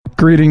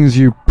Greetings,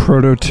 you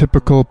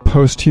prototypical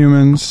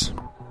posthumans,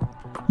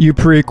 you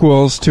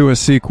prequels to a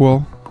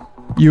sequel,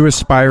 you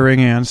aspiring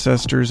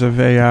ancestors of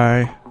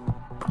AI,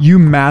 you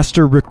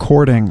master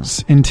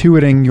recordings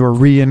intuiting your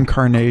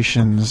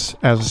reincarnations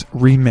as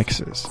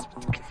remixes.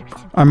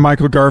 I'm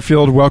Michael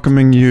Garfield,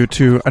 welcoming you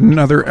to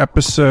another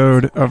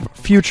episode of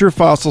Future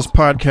Fossils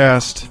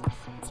Podcast,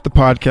 the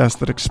podcast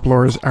that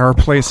explores our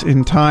place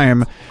in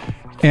time,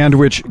 and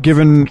which,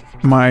 given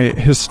my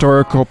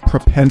historical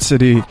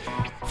propensity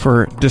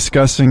for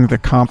discussing the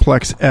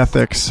complex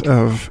ethics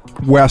of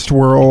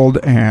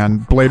Westworld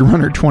and Blade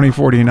Runner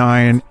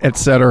 2049,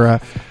 etc.,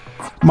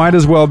 might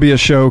as well be a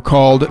show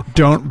called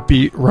Don't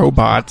Beat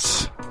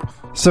Robots.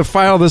 So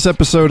file this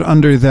episode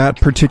under that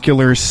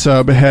particular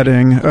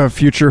subheading of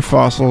Future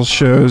Fossils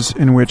shows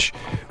in which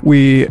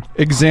we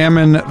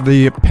examine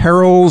the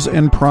perils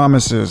and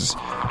promises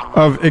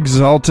of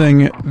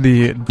exalting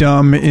the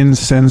dumb,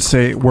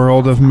 insensate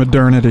world of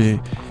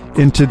modernity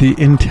into the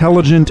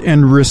intelligent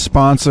and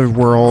responsive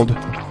world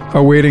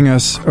awaiting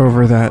us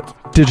over that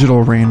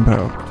digital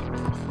rainbow.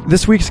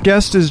 This week's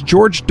guest is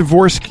George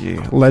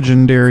Dvorsky,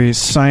 legendary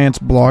science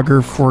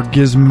blogger for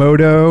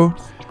Gizmodo,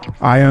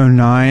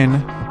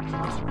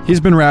 IO9.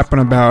 He's been rapping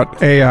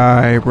about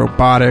AI,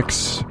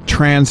 robotics,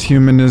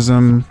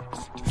 transhumanism,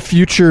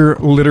 future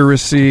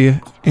literacy,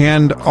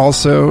 and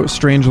also,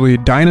 strangely,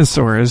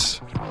 dinosaurs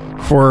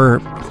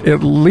for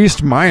at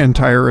least my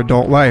entire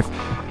adult life,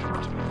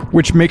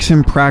 which makes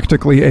him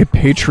practically a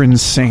patron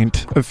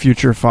saint of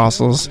Future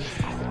Fossils.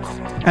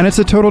 And it's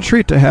a total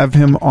treat to have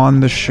him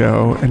on the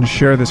show and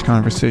share this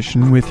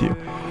conversation with you.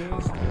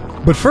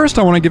 But first,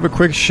 I want to give a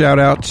quick shout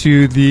out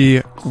to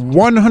the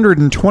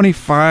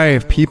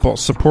 125 people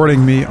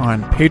supporting me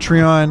on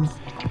Patreon,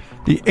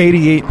 the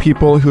 88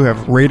 people who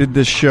have rated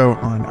this show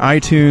on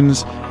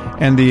iTunes,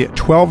 and the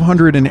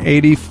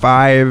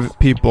 1,285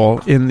 people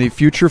in the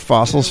Future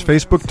Fossils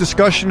Facebook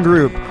discussion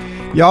group.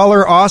 Y'all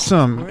are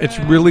awesome. It's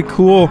really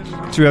cool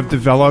to have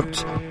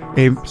developed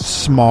a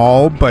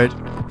small but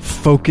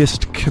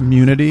focused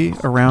community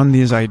around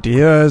these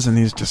ideas and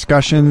these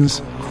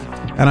discussions.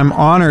 And I'm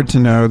honored to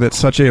know that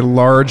such a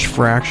large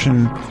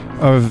fraction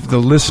of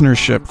the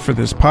listenership for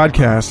this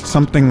podcast,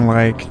 something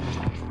like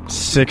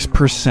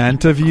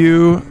 6% of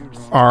you,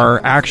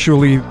 are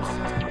actually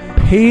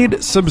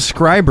paid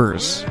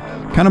subscribers.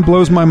 Kind of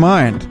blows my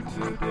mind.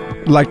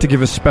 I'd like to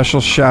give a special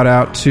shout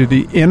out to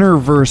the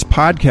Innerverse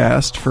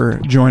podcast for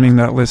joining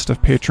that list of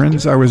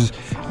patrons. I was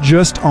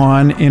just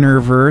on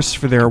Innerverse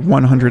for their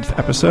 100th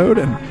episode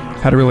and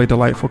had a really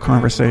delightful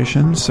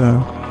conversation,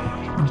 so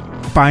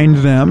find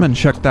them and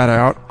check that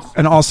out.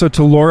 And also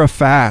to Laura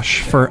Fash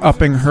for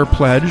upping her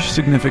pledge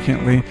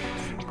significantly.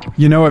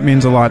 You know it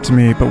means a lot to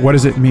me, but what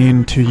does it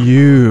mean to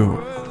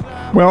you?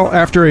 Well,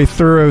 after a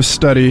thorough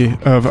study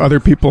of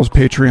other people's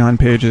Patreon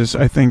pages,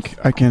 I think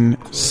I can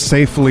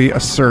safely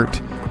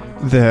assert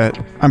that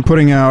I'm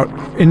putting out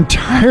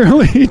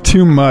entirely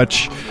too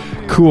much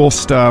cool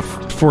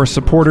stuff for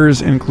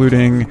supporters,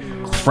 including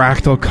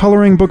fractal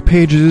coloring book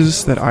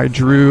pages that I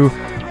drew,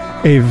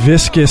 a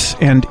viscous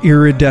and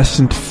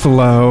iridescent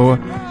flow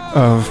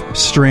of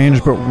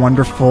strange but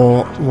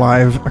wonderful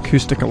live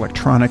acoustic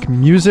electronic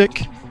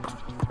music,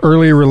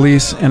 early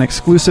release and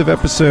exclusive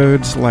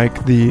episodes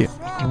like the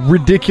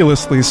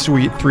ridiculously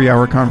sweet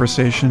 3-hour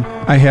conversation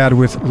I had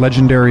with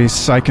legendary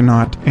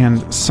psychonaut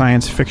and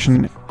science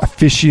fiction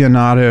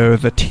aficionado,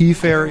 the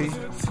T-Fairy,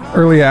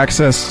 early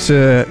access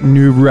to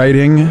new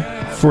writing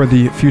for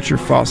the Future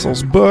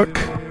Fossils book,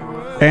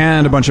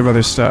 and a bunch of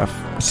other stuff.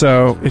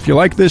 So if you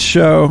like this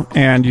show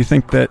and you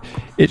think that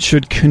it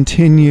should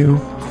continue,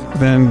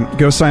 then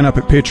go sign up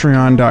at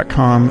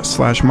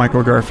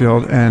patreon.com/Michael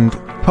Garfield and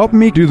help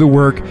me do the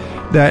work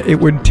that it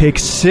would take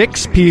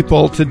 6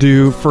 people to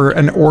do for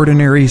an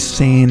ordinary,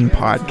 sane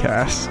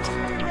podcast.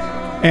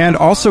 And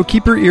also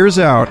keep your ears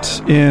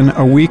out. In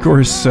a week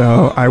or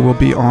so, I will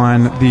be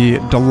on the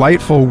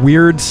delightful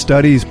Weird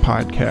Studies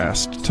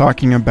podcast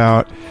talking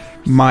about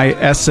my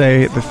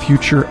essay, The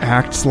Future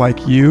Acts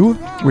Like You,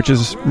 which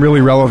is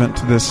really relevant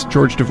to this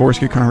George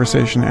Dvorsky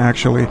conversation,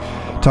 actually,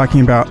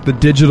 talking about the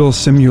digital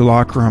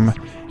simulacrum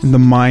and the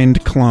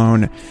mind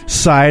clone,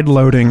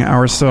 side-loading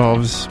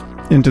ourselves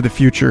into the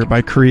future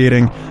by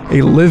creating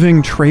a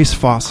living trace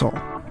fossil,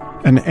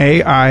 an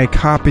AI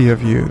copy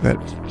of you that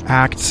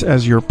acts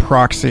as your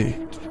proxy,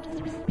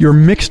 your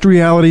mixed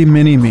reality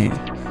mini-me.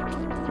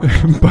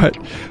 But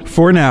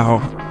for now,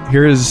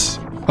 here is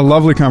a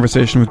lovely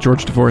conversation with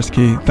George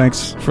Dvorsky.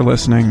 Thanks for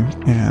listening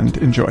and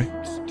enjoy.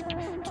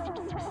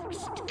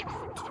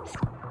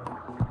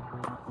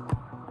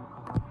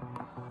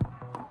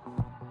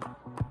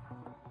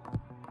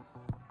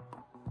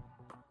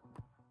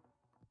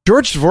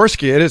 George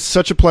Dvorsky, it is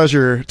such a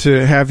pleasure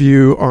to have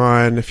you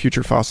on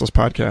Future Fossils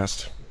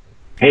Podcast.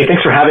 Hey,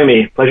 thanks for having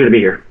me. Pleasure to be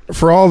here.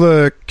 For all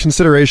the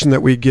consideration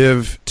that we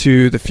give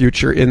to the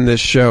future in this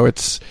show,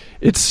 it's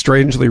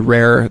strangely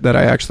rare that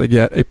I actually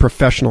get a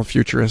professional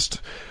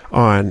futurist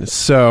on.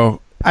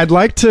 So I'd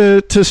like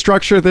to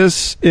structure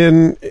this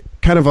in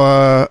kind of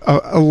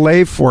a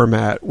lay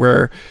format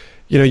where,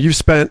 you know, you've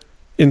spent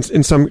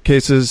in some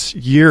cases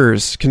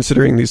years,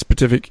 considering these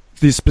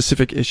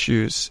specific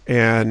issues.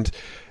 And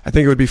I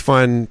think it would be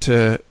fun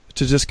to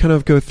just kind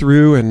of go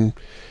through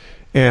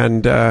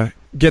and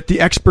get the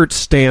expert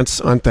stance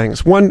on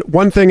things.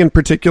 One thing in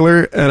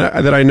particular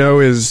that I know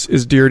is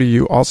dear to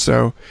you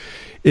also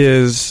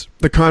is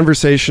the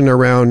conversation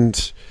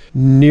around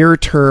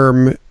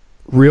near-term,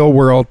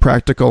 real-world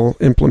practical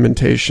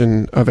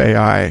implementation of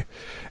AI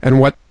and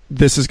what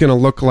this is going to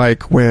look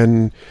like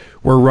when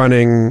we're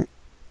running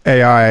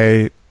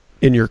AI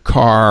in your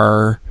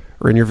car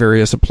or in your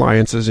various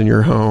appliances in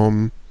your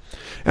home.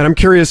 And I'm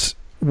curious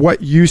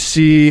what you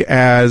see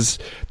as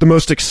the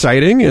most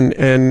exciting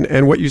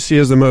and what you see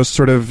as the most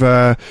sort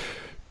of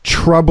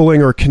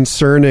troubling or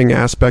concerning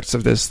aspects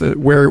of this, that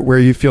where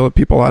you feel that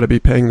people ought to be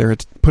putting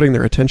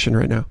their attention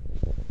right now.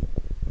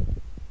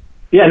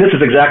 Yeah, this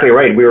is exactly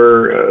right.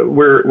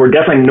 We're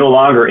definitely no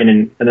longer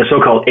in a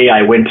so-called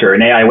AI winter,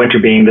 and AI winter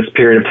being this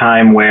period of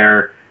time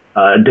where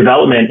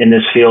development in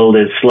this field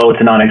is slow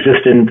to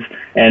non-existent,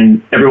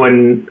 and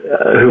everyone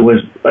who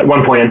was at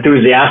one point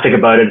enthusiastic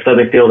about it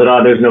suddenly feels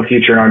that, there's no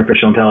future in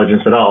artificial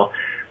intelligence at all.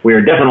 We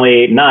are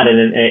definitely not in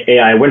an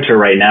AI winter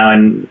right now,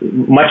 and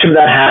much of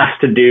that has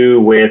to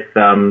do with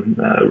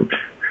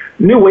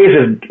new ways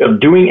of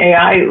doing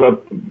AI,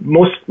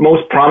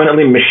 most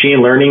prominently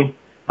machine learning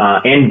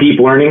and deep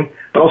learning,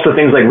 but also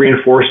things like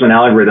reinforcement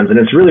algorithms. And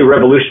it's really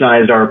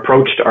revolutionized our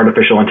approach to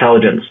artificial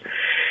intelligence.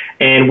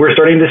 And we're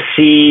starting to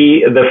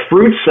see the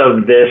fruits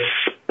of this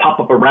pop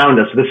up around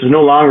us. This is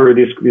no longer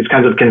these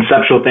kinds of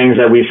conceptual things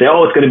that we say,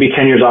 it's going to be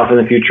 10 years off in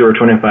the future or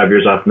 25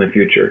 years off in the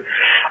future.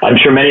 I'm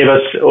sure many of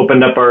us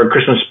opened up our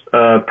Christmas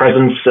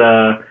presents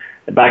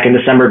back in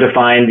December to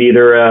find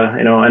either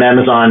an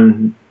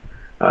Amazon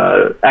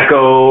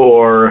Echo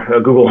or a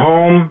Google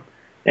Home.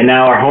 And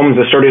now our homes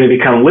are starting to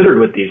become littered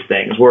with these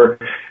things.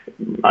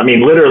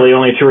 Literally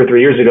only 2 or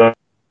 3 years ago,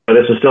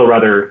 this was still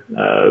rather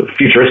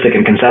futuristic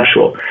and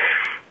conceptual.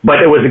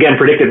 But it was, again,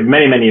 predicted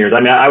many, many years.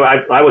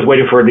 I was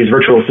waiting for these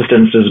virtual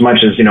assistants as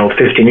much as,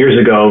 15 years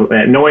ago,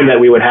 knowing that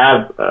we would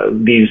have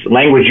these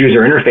language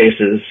user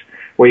interfaces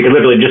where you could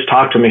literally just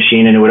talk to a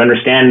machine and it would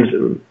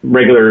understand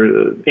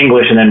regular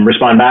English and then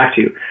respond back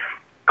to you.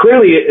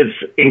 Clearly, it's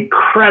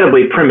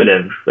incredibly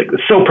primitive, like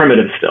so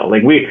primitive still.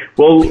 Like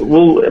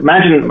we'll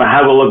imagine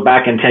how we'll look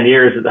back in 10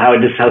 years, how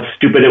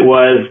stupid it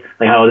was,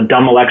 like how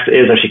dumb Alexa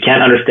is, how she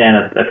can't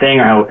understand a thing,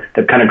 or how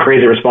the kind of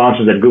crazy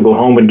responses that Google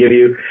Home would give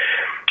you.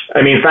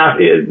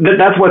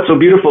 That's what's so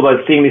beautiful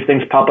about seeing these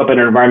things pop up in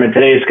our environment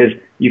today, is because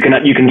you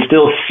can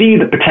still see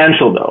the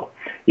potential, though.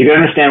 You can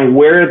understand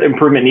where the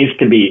improvement needs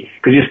to be,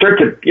 because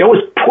you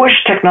always push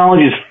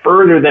technologies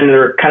further than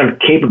they're kind of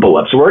capable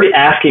of. So we're already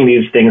asking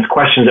these things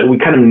questions that we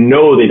kind of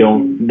know they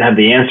don't have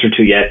the answer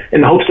to yet,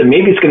 in the hopes that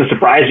maybe it's going to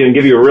surprise you and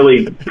give you a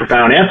really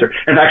profound answer.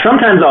 In fact,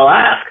 sometimes I'll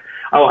ask.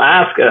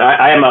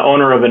 I am an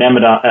owner of an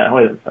Amazon.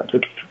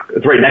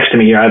 It's right next to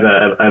me here. I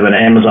have an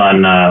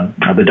Amazon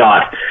the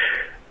Dot.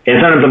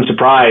 And sometimes I'm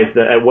surprised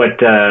at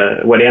what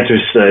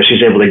answers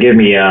she's able to give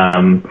me.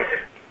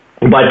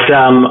 But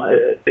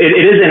it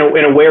is in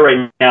a way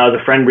right now, as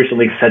a friend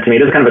recently said to me,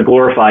 it is kind of a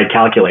glorified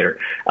calculator.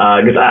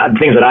 Because the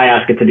things that I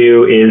ask it to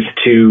do is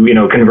to,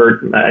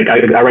 convert,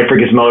 I write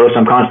for Gizmodo, so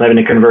I'm constantly having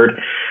to convert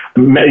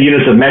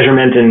units of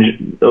measurement,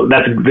 and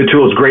the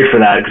tool is great for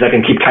that, because I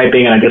can keep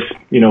typing and I just,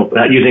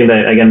 using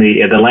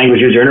the language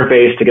user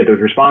interface to get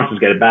those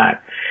responses, get it back.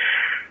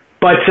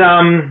 But,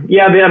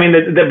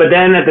 but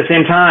then at the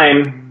same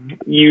time,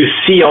 you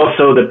see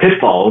also the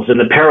pitfalls and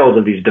the perils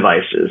of these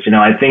devices.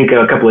 I think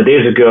a couple of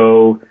days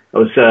ago, I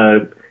was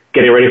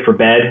getting ready for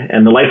bed,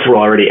 and the lights were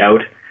already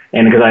out.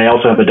 And because I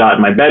also have a Dot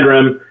in my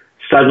bedroom,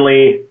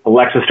 suddenly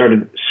Alexa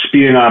started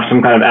spewing off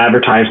some kind of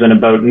advertisement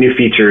about new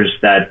features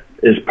that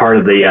is part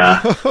of the.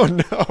 Oh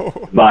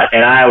no! But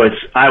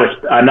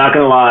I'm not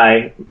gonna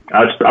lie,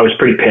 I was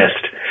pretty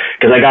pissed,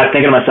 because I got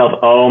thinking to myself,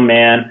 oh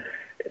man.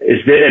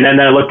 And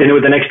then I looked into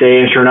it the next day,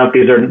 and sure enough,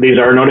 these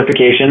are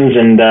notifications,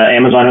 and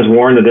Amazon has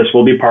warned that this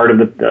will be part of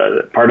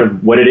part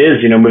of what it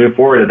is, moving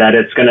forward. That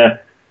it's going to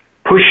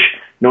push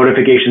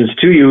notifications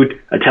to you,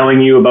 telling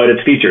you about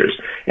its features.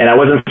 And I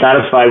wasn't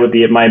satisfied with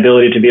my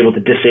ability to be able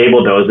to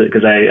disable those,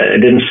 because I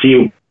didn't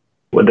see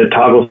what the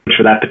toggle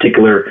for that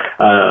particular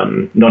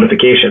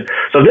notification.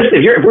 So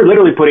if we're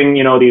literally putting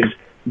these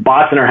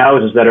bots in our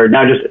houses that are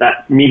now just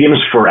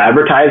mediums for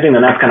advertising,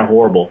 then that's kind of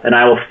horrible, and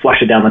I will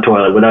flush it down the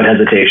toilet without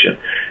hesitation.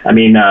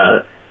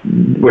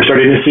 We're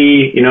starting to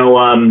see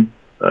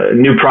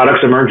new products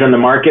emerge on the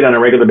market on a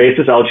regular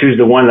basis. I'll choose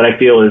the one that I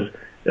feel is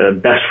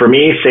best for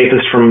me,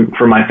 safest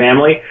for my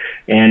family,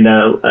 and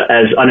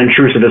as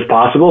unintrusive as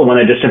possible, one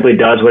that just simply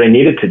does what I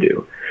need it to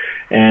do.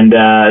 And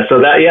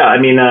so that, yeah,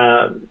 and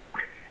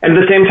at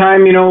the same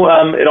time, it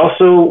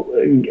also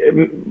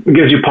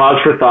gives you pause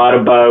for thought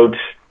about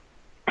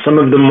some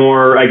of the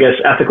more, I guess,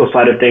 ethical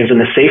side of things and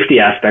the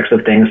safety aspects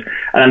of things.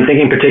 And I'm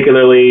thinking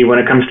particularly when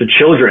it comes to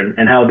children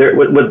and how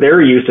what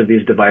their use of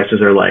these devices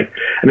are like.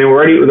 They're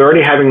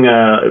already having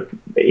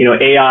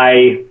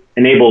AI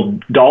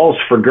enabled dolls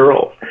for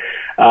girls.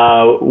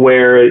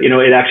 where,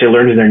 it actually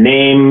learns their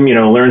name,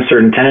 learns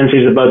certain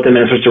tendencies about them,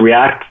 and it starts to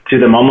react to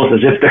them almost as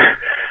if they're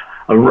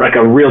like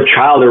a real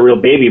child or a real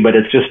baby, but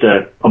it's just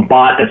a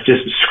bot that's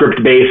just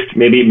script based.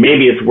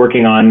 Maybe it's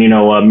working on,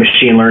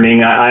 machine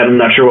learning. I'm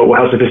not sure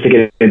how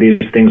sophisticated these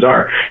things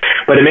are,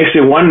 but it makes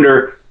me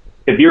wonder,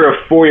 if you're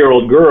a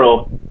 4-year-old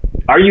girl,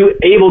 are you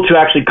able to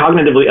actually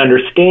cognitively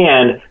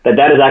understand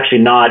that is actually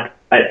not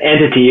an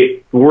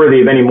entity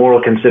worthy of any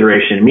moral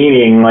consideration?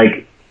 Meaning,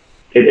 like,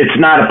 it's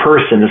not a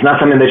person. It's not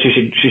something that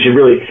she should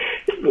really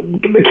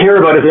care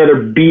about as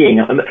another being.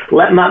 It's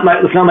not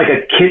like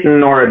a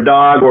kitten or a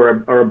dog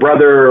or a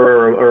brother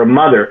or a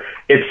mother.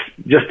 It's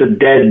just a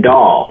dead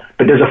doll.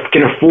 But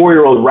can a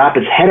 4-year-old wrap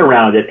its head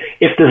around it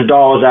if this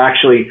doll is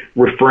actually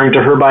referring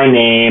to her by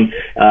name,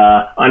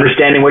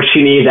 understanding what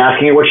she needs,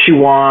 asking her what she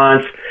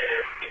wants?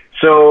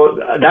 So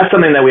that's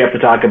something that we have to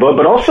talk about.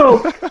 But also,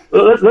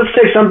 let's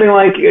take something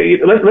like,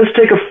 let's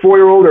take a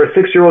 4-year-old or a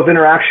 6-year-old's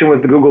interaction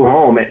with the Google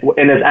Home,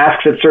 and it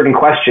asks it certain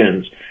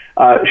questions.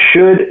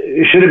 Should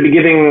it be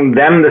giving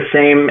them the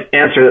same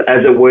answer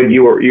as it would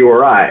you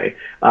or I?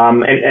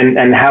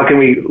 And how can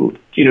we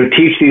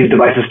teach these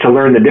devices to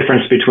learn the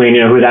difference between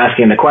who's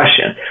asking the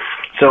question?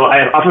 So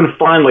I often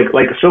find,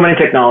 like so many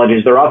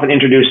technologies, they're often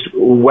introduced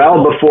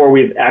well before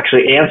we've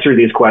actually answered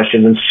these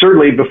questions, and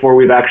certainly before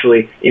we've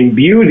actually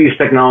imbued these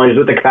technologies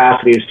with the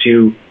capacities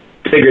to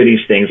figure these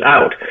things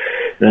out.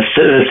 In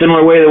a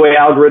similar way, the way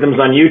algorithms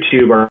on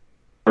YouTube are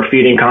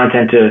feeding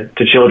content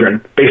to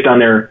children based on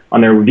their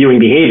viewing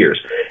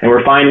behaviors, and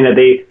we're finding that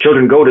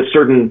children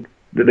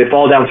they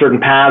fall down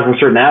certain paths and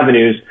certain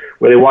avenues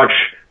where they watch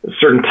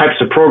certain types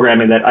of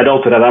programming that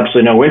adults would have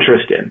absolutely no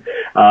interest in.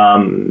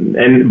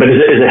 But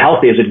is it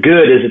healthy? Is it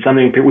good? Is it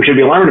something we should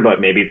be alarmed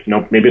about? Maybe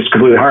it's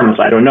completely harmless.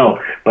 I don't know.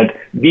 But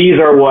these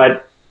are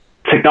what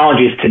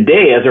technologies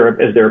today, as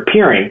they're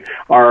appearing,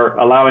 are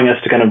allowing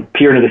us to kind of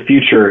peer into the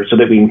future so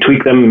that we can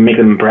tweak them and make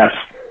them perhaps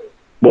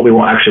what we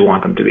actually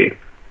want them to be.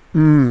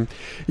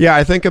 Yeah,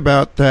 I think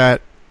about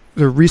that.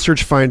 The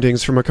research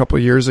findings from a couple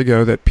of years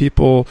ago that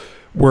people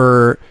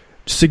were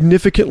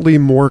significantly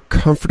more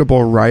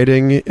comfortable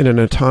riding in an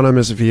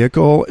autonomous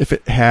vehicle if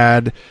it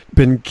had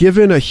been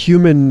given a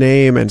human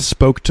name and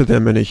spoke to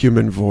them in a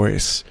human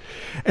voice.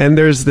 And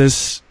there's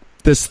this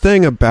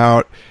thing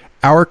about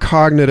our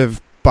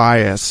cognitive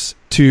bias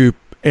to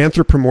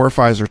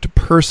anthropomorphize or to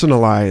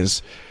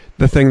personalize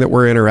the thing that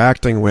we're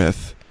interacting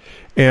with,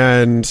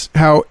 and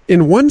how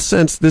in one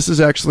sense this is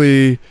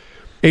actually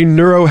a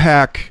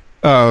neurohack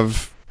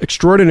of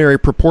extraordinary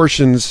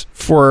proportions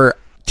for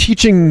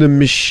teaching the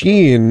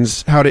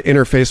machines how to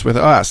interface with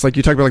us. Like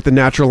you talk about, like the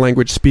natural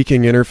language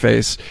speaking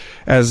interface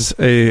as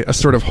a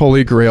sort of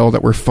holy grail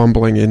that we're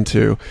fumbling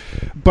into.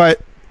 But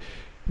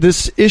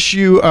this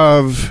issue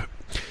of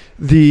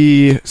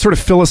the sort of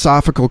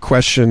philosophical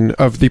question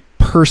of the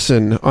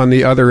person on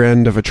the other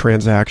end of a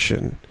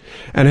transaction,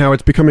 and how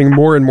it's becoming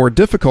more and more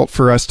difficult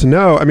for us to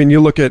know. I mean, you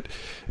look at,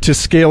 to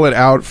scale it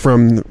out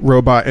from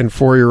robot and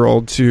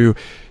 4-year-old to,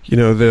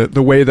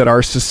 the way that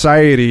our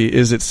society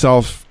is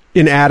itself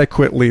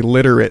inadequately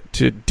literate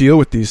to deal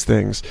with these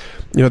things.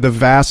 The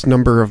vast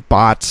number of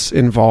bots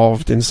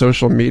involved in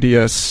social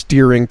media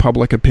steering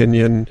public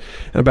opinion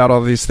about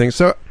all these things.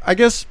 So I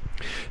guess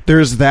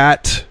there's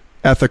that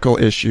ethical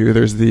issue.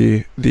 There's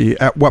the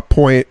at what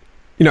point,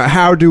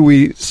 how do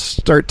we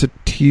start to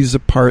tease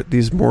apart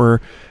these more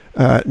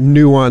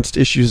nuanced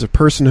issues of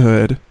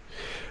personhood?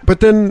 But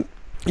then,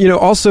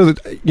 also,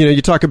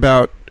 you talk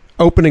about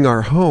opening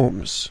our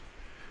homes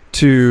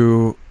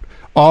to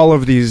all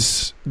of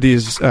these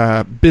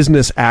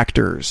business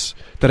actors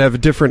that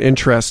have different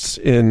interests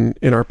in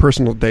our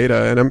personal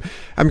data, and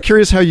I'm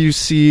curious how you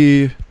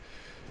see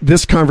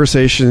this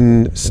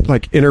conversation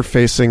like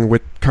interfacing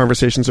with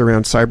conversations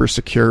around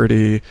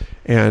cybersecurity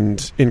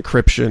and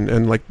encryption,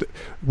 and like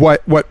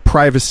what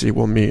privacy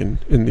will mean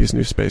in these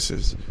new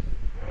spaces.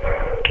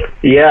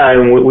 Yeah,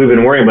 and we've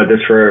been worrying about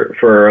this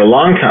for a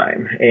long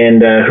time,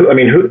 and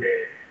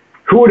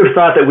who would have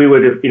thought that we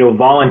would,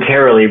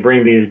 voluntarily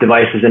bring these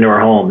devices into our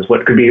homes?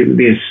 What could be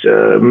these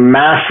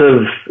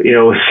massive,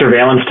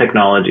 surveillance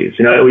technologies?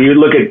 You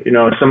look at,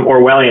 some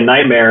Orwellian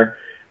nightmare.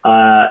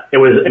 It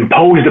was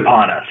imposed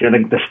upon us.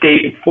 The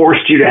state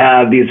forced you to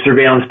have these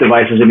surveillance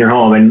devices in your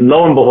home, and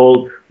lo and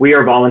behold, we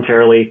are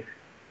voluntarily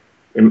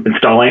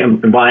installing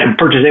and buying,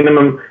 purchasing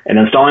them and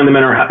installing them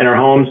in our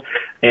homes,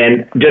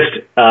 and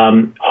just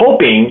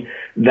hoping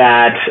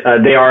that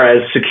they are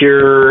as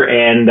secure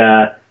and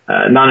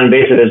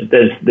non-invasive as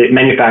the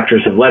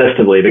manufacturers have led us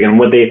to believe. Again,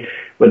 what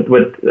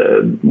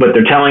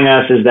they're telling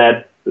us is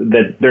that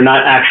they're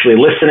not actually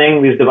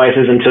listening, these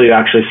devices, until you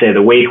actually say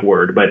the wake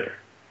word. But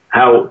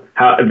how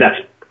if that's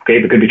okay,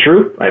 it could be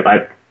true.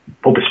 I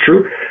hope it's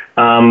true.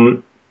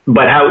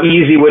 But how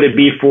easy would it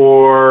be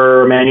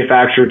for a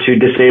manufacturer to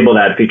disable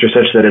that feature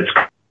such that it's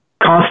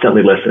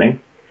constantly listening,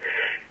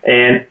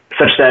 and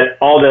such that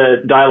all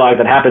the dialogue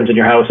that happens in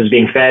your house is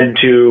being fed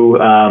to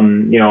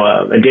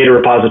a data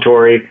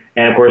repository,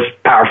 and of course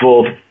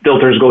powerful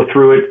filters go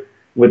through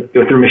it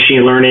through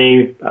machine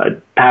learning,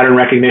 pattern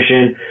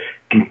recognition,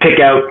 can pick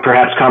out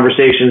perhaps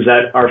conversations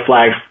that are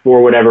flagged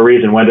for whatever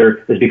reason,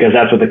 whether it's because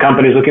that's what the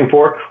company is looking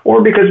for,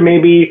 or because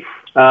maybe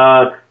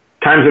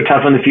times are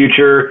tough in the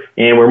future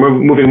and we're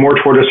moving more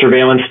toward a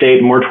surveillance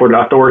state, more toward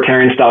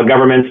authoritarian style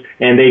governments,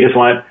 and they just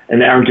want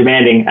and are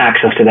demanding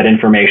access to that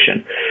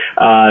information.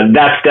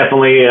 That's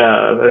definitely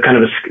a kind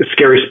of a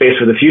scary space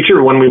for the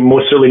future, one we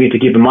most certainly need to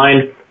keep in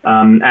mind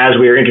as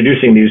we are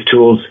introducing these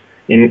tools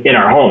in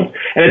our homes.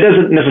 And it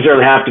doesn't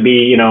necessarily have to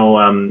be,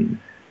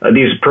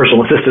 these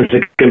personal assistants.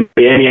 It can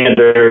be any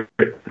other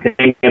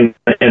thing in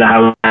a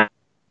house,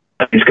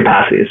 these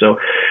capacities. So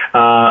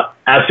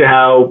as to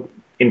how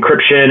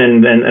encryption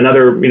and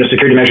other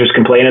security measures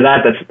can play into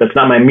that, that's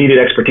not my immediate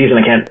expertise, and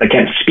I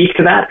can't speak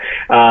to that.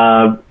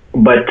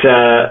 But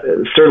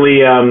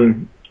certainly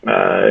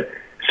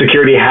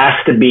security has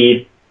to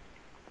be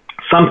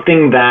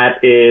something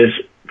that is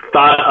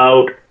thought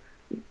out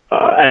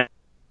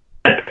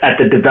at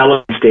the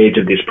development stage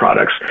of these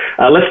products.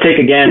 Let's take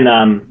again,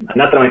 not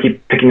that I want to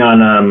keep picking on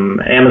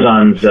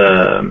Amazon's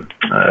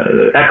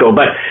Echo,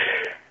 but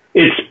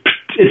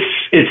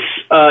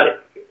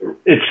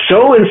it's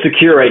so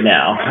insecure right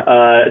now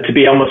to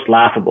be almost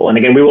laughable. And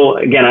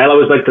again, I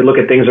always like to look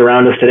at things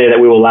around us today that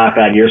we will laugh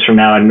at years from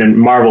now and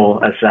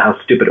marvel as to how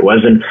stupid it was.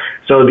 And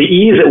so the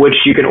ease at which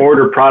you can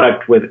order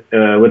product with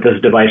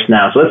this device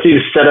now. So let's say you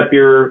set up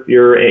you've got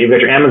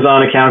your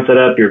Amazon account set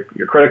up, your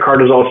credit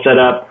card is all set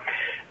up.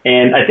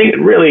 And I think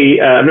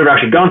really, I've never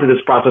actually gone through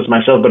this process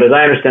myself, but as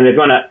I understand, if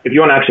you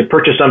want to actually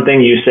purchase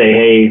something, you say,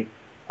 "Hey,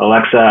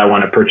 Alexa, I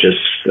want to purchase,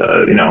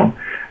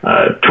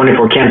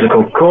 24 cans of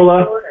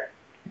Coca-Cola."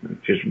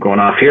 Just going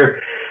off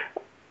here.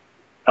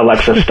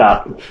 Alexa,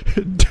 stop.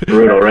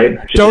 Brutal, right?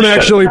 Don't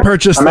actually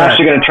purchase that. I'm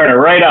actually going to turn it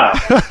right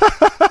off.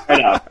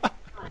 Right off.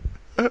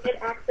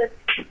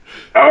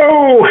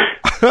 Oh,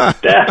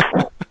 death.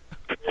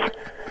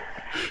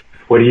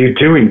 What are you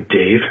doing,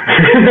 Dave?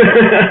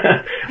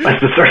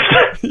 Must have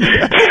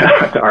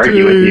started to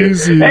argue with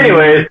you.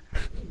 Anyways,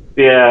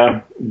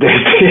 yeah,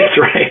 that's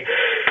right.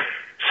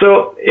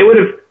 So it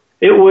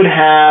would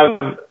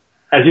have,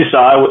 as you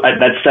saw,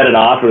 that set it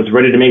off. It was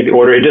ready to make the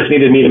order. It just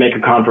needed me to make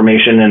a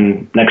confirmation,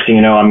 and next thing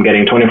you know, I'm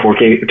getting 24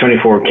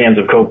 cans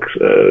of Coke,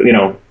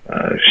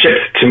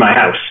 shipped to my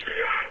house.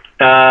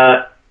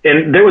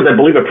 And there was, I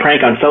believe, a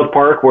prank on South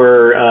Park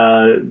where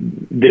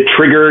that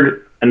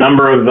triggered a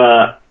number of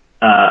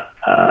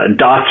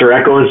dots or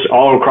echoes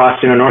all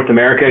across North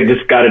America. It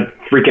just got it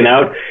freaking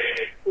out,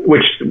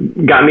 which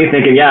got me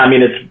thinking,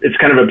 it's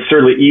kind of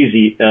absurdly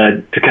easy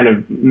to kind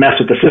of mess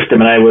with the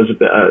system. And I was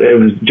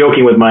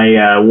joking with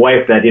my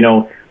wife that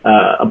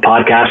a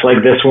podcast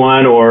like this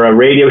one or a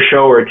radio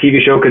show or a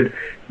TV show could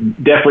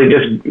definitely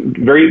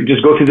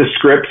just go through the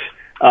script,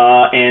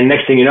 and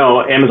next thing you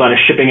know, Amazon is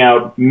shipping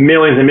out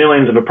millions and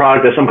millions of a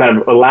product as some kind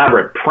of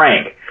elaborate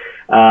prank.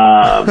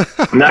 I'm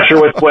not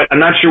sure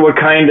what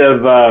kind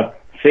of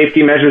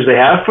safety measures they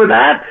have for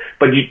that,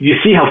 but you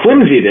see how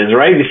flimsy it is,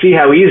 right? You see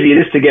how easy it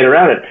is to get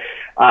around it.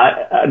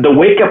 The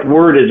wake-up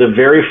word is a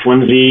very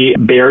flimsy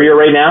barrier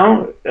right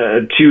now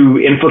to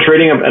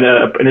infiltrating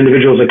an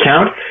individual's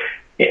account.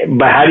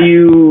 But how do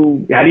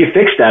you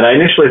fix that? I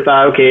initially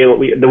thought, okay,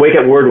 the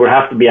wake-up word would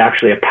have to be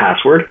actually a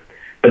password,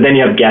 but then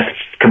you have guests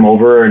come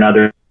over and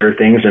other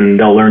things, and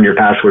they'll learn your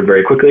password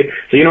very quickly.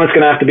 So it's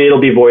going to have to be,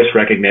 it'll be voice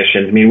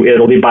recognition.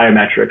 It'll be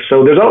biometrics.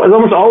 So there's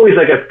almost always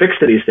like a fix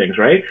to these things,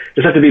 right?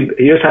 You just have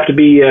to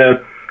be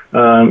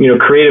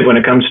creative when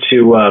it comes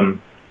to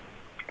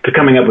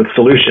coming up with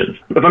solutions.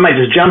 If I might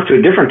just jump to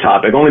a different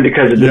topic, only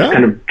because it just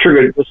kind of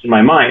triggered this in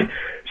my mind.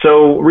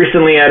 So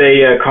recently at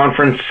a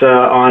conference as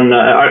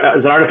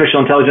an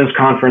artificial intelligence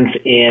conference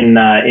in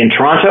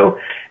Toronto,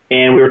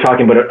 and we were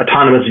talking about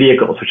autonomous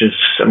vehicles,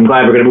 I'm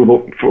glad we're going to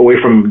move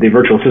away from the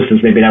virtual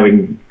assistants. Maybe now we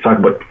can talk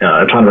about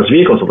autonomous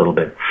vehicles a little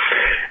bit.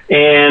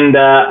 And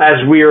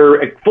as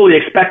we're fully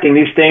expecting,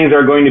 these things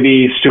are going to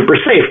be super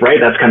safe, right?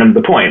 That's kind of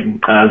the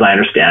point, as I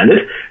understand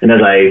it, and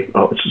as I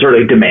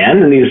certainly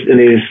demand in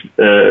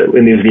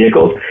these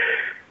vehicles.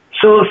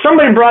 So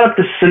somebody brought up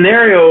this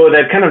scenario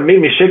that kind of made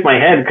me shake my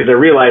head because I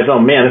realized, oh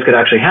man, this could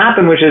actually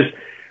happen, which is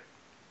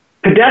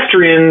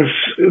pedestrians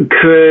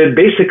could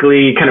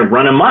basically kind of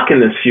run amok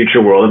in this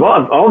future world. If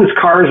all these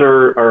cars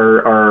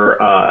are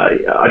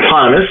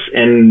autonomous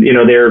and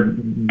they're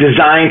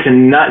designed to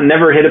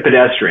never hit a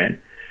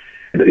pedestrian,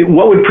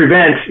 what would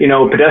prevent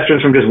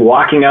pedestrians from just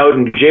walking out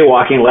and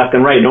jaywalking left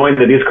and right, knowing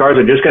that these cars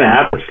are just going to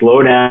have to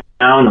slow down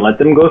and let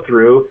them go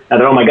through? And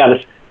that, oh my God,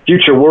 this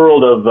future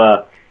world of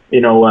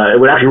it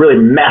would actually really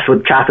mess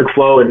with traffic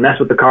flow and mess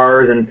with the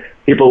cars, and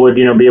people would,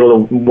 be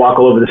able to walk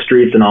all over the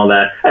streets and all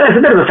that. And it's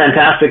a bit of a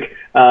fantastic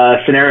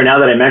scenario now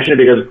that I mention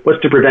it, because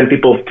what's to prevent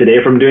people today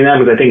from doing that?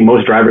 Because I think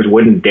most drivers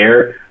wouldn't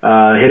dare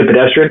hit a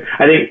pedestrian.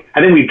 I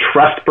think we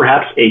trust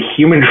perhaps a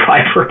human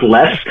driver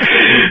less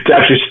to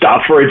actually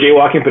stop for a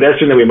jaywalking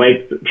pedestrian than we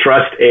might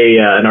trust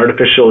an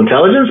artificial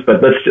intelligence.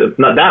 But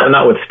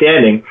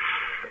notwithstanding.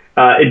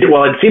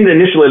 It seemed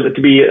initially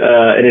to be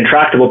an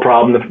intractable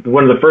problem.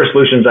 One of the first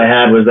solutions I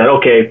had was that,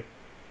 okay,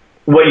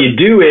 what you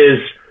do is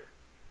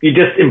you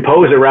just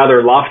impose a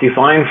rather lofty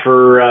fine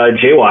for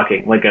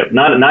jaywalking, like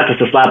not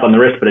just a slap on the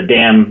wrist, but a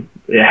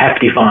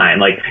hefty fine.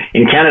 Like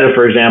in Canada,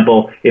 for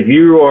example, because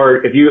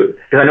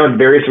I know it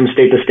varies from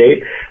state to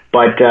state,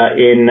 but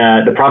in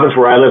the province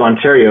where I live,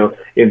 Ontario,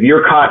 if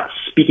you're caught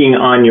speaking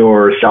on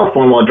your cell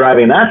phone while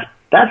driving,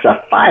 that's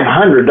a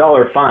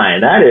 $500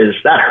 fine.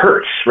 That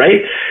hurts,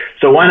 right?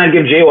 So why not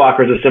give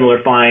jaywalkers a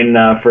similar fine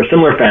for a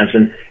similar offense?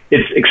 And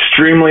it's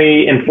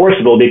extremely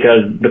enforceable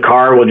because the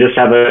car will just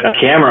have a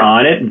camera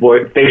on it,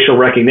 facial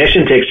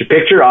recognition, takes your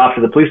picture off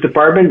to the police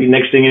department. The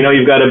next thing you know,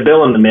 you've got a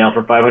bill in the mail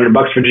for $500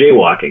 for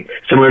jaywalking.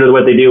 Similar to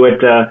what they do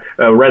at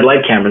red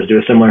light cameras, do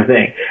a similar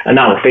thing. And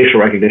not with facial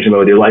recognition, but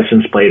with your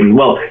license plate. And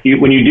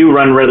when you do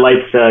run red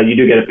lights, you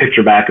do get a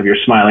picture back of your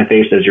smiling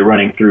face as you're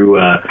running through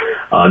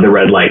the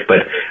red light.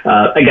 But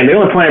again, the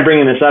only point I'm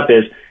bringing this up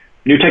is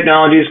new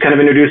technologies kind of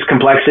introduce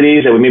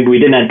complexities that maybe we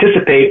didn't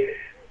anticipate.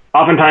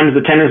 Oftentimes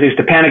the tendency is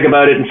to panic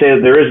about it and say that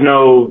there is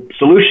no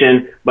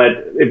solution, but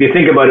if you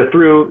think about it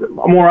through,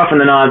 more often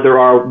than not, there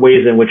are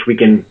ways in which we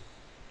can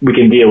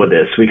deal with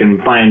this. We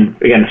can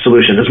find, again,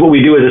 solutions. That's what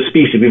we do as a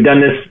species. We've done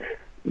this.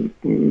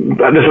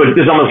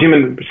 This almost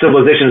human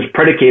civilization is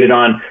predicated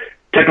on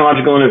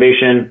technological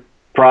innovation,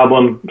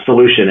 problem,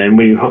 solution, and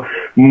we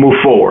move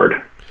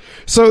forward.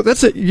 So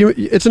that's it.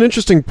 It's an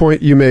interesting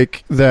point you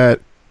make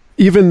that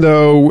even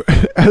though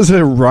as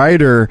a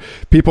rider,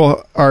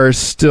 people are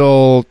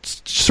still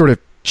sort of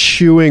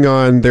chewing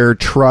on their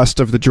trust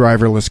of the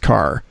driverless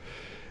car.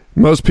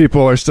 Most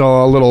people are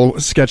still a little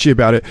sketchy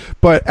about it.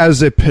 But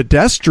as a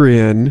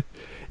pedestrian,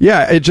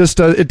 yeah, it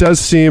does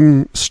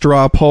seem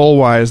straw poll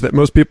wise that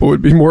most people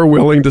would be more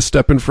willing to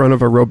step in front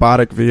of a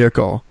robotic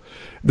vehicle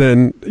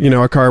than,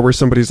 a car where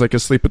somebody's like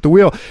asleep at the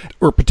wheel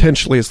or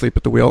potentially asleep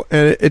at the wheel.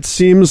 And it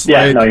seems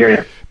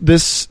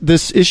this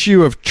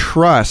issue of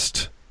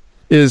trust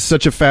is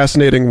such a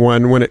fascinating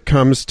one when it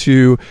comes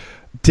to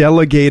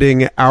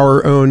delegating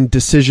our own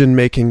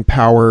decision-making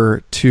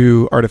power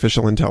to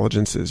artificial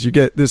intelligences. You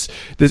get this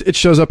it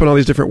shows up in all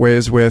these different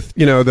ways with,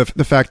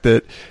 the fact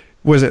that,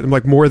 was it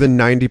like more than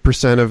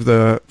 90% of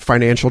the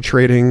financial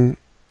trading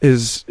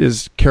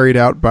is carried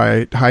out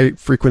by high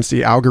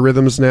frequency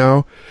algorithms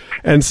now.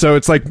 And so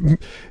it's like,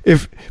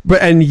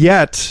 and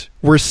yet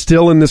we're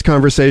still in this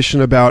conversation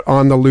about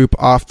on the loop,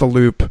 off the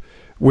loop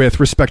with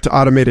respect to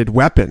automated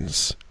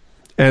weapons.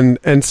 And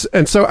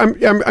so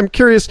I'm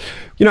curious,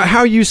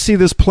 how you see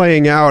this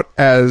playing out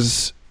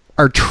as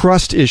our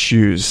trust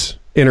issues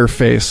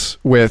interface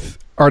with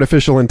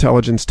artificial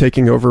intelligence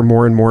taking over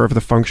more and more of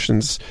the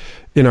functions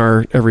in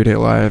our everyday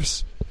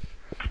lives.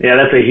 Yeah,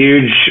 that's a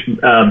huge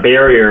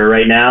barrier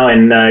right now.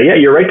 And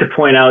you're right to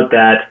point out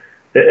that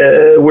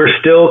we're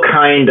still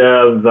kind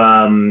of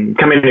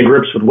coming to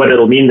grips with what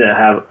it'll mean to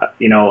have,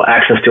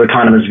 access to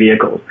autonomous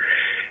vehicles.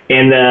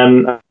 And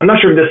I'm not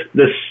sure if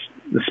this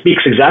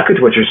speaks exactly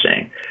to what you're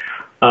saying.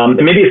 And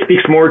maybe it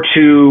speaks more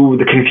to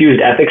the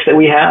confused ethics that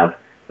we have.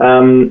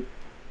 And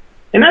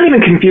not even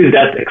confused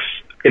ethics.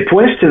 It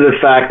points to the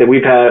fact that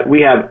we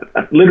have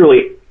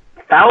literally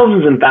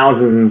thousands and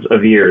thousands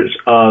of years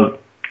of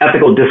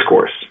ethical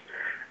discourse.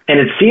 And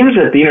it seems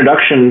that the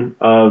introduction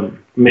of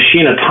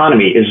machine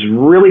autonomy is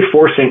really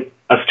forcing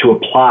us to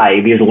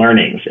apply these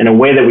learnings in a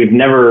way that we've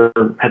never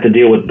had to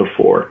deal with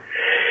before.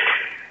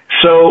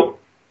 So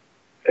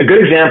a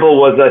good example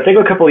was, I think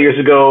a couple of years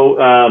ago,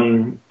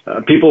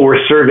 people were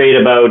surveyed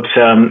about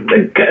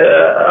kind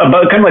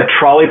of like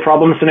trolley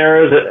problem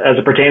scenarios as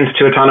it pertains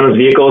to autonomous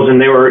vehicles,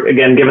 and they were,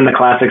 again, given the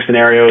classic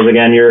scenarios.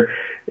 Again,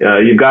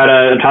 you've got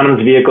an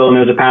autonomous vehicle and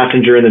there's a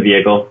passenger in the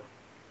vehicle,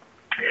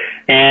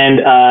 and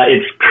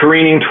it's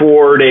careening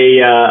toward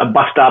a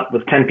bus stop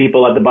with 10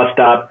 people at the bus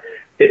stop.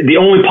 The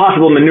only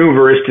possible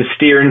maneuver is to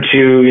steer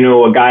into,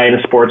 a guy in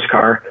a sports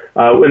car,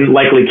 and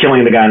likely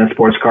killing the guy in a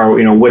sports car.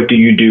 What do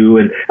you do?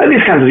 And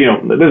these kinds of,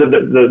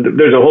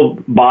 there's a whole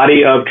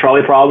body of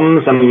trolley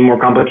problems, some more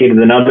complicated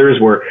than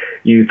others, where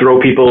you throw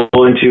people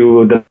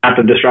into the path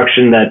of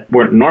destruction that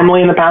weren't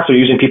normally in the past, or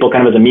using people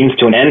kind of as a means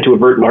to an end to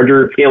avert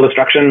larger scale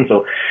destruction.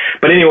 So,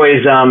 but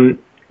anyways,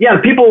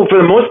 people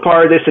for the most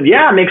part, they said,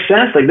 yeah, it makes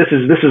sense. Like this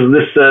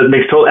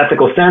makes total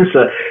ethical sense.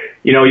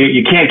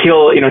 You can't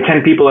kill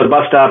 10 people at a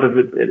bus stop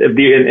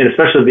and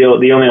especially the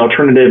only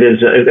alternative is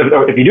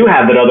if you do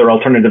have that other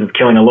alternative of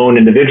killing a lone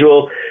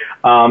individual.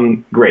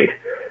 Great.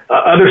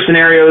 Other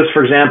scenarios,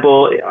 for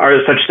example,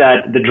 are such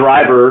that the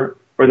driver,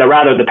 or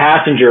rather the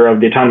passenger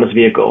of the autonomous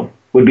vehicle,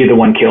 would be the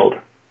one killed.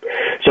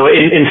 So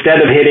instead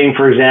of hitting,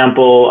 for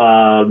example,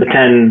 the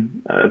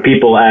 10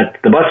 people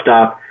at the bus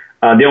stop,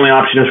 the only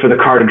option is for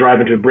the car to drive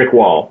into a brick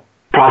wall,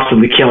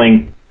 possibly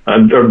killing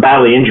or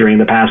badly injuring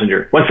the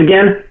passenger. Once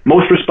again,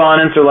 most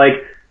respondents are like,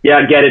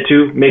 yeah, get it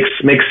too, makes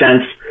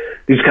sense.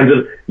 These kinds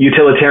of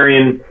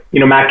utilitarian,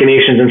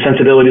 machinations and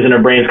sensibilities in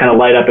our brains kind of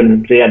light up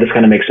and say, yeah, this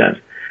kind of makes sense.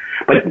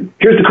 But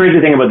here's the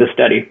crazy thing about this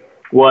study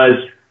was,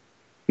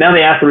 now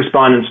they asked the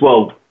respondents,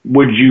 well,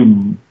 would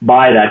you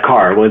buy that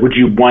car? Would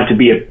you want to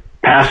be a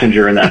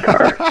passenger in that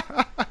car?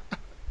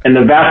 And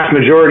the vast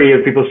majority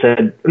of people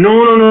said,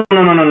 no,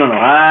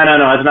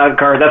 that's not a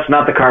car. That's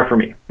not the car for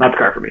me. Not the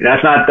car for me.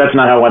 That's not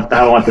how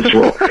I want this to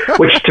roll.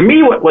 Which to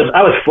me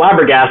I was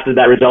flabbergasted at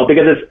that result,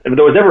 because if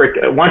there was ever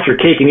a want your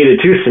cake and eat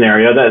it too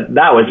scenario,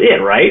 that was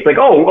it, right? Like,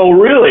 oh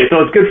really? So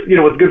it's good,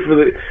 what's good for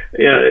the,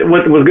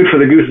 what was good for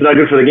the goose is not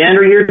good for the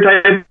gander here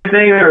type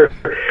thing, or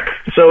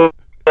so.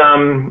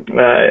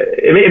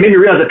 It made me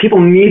realize that people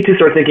need to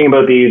start thinking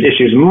about these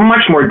issues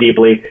much more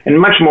deeply and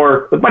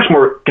with much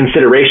more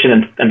consideration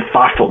and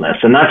thoughtfulness,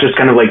 and not just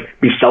kind of like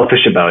be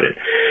selfish about it.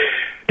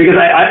 Because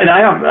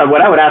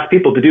what I would ask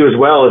people to do as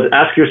well is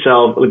ask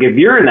yourself, like, if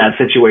you're in that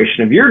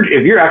situation, if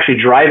you're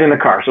actually driving the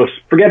car, so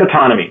forget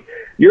autonomy,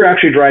 you're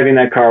actually driving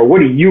that car,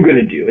 what are you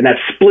going to do in that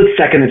split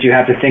second that you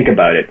have to think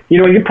about it?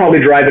 You'd probably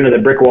drive into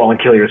the brick wall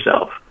and kill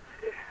yourself.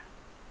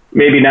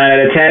 Maybe 9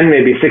 out of 10,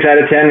 maybe 6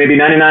 out of 10, maybe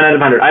 99 out of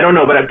 100. I don't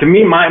know, but to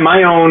me,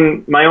 my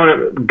own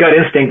gut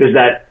instinct is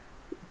that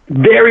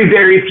very,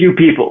 very few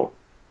people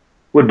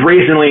would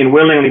brazenly and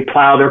willingly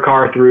plow their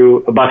car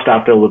through a bus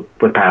stop filled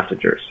with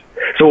passengers.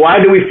 So why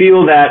do we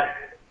feel that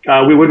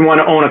we wouldn't want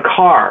to own a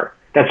car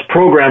that's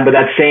programmed with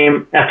that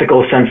same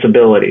ethical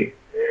sensibility?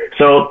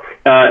 So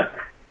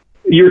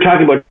you were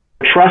talking about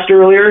trust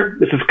earlier.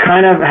 This is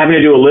kind of having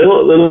to do a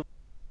little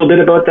bit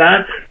about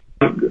that.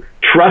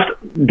 Trust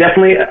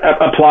definitely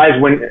applies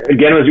when,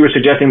 again, as you were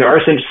suggesting, there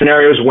are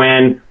scenarios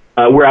when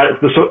we're out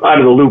of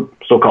the loop,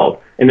 so-called.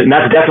 And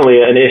that's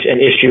definitely an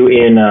issue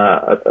in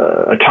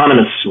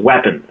autonomous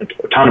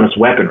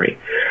weaponry,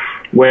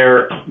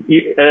 where,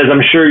 as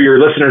I'm sure your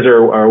listeners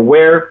are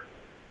aware,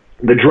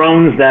 the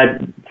drones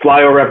that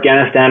fly over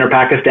Afghanistan or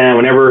Pakistan,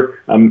 whenever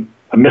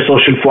a missile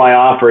should fly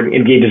off or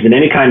engages in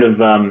any kind of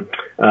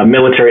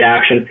military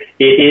action,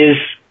 it is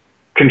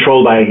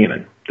controlled by a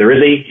human. There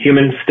is a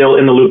human still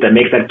in the loop that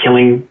makes that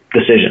killing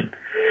decision.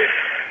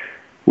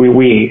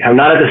 We have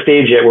not at the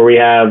stage yet where we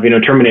have,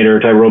 Terminator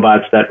type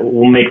robots that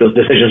will make those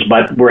decisions,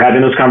 but we're having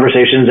those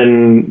conversations,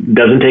 and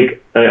doesn't take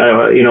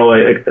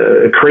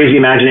a crazy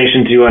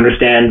imagination to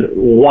understand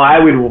why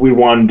we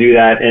want to do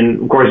that.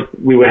 And of course,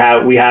 we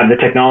have the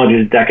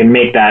technologies that can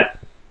make that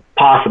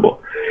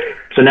possible.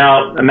 So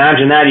now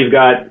imagine that you've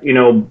got,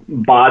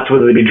 bots,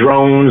 whether they be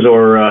drones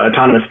or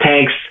autonomous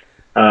tanks,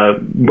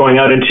 going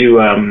out into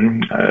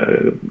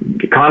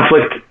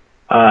conflict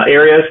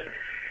areas.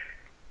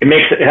 It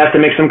has to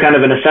make some kind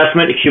of an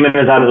assessment. If human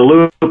is out of the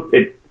loop,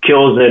 it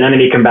kills an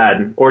enemy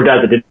combatant, or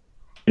does it? Did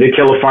it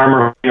kill a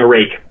farmer in a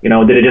rake? Did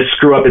it just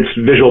screw up its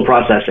visual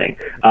processing?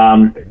 How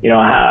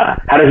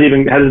does it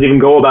even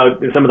go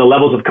about some of the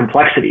levels of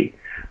complexity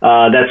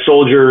that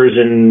soldiers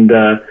and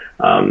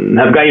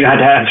had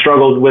to have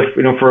struggled with,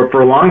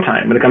 for a long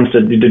time when it comes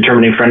to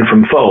determining friend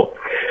from foe.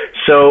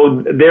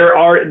 So there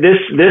are this.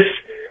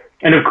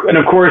 And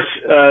of course,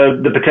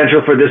 the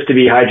potential for this to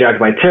be hijacked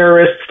by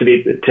terrorists,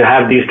 to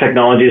have these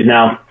technologies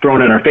now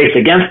thrown in our face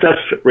against us,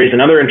 raise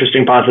another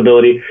interesting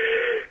possibility,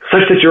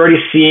 such that you're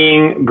already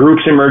seeing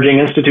groups emerging,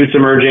 institutes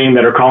emerging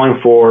that are calling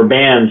for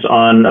bans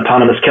on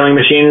autonomous killing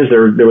machines.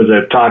 There was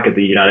a talk at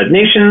the United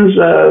Nations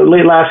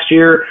late last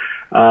year.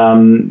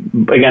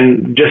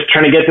 Again, just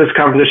trying to get this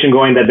conversation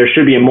going that there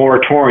should be a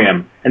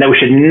moratorium, and that we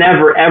should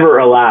never ever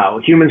allow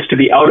humans to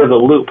be out of the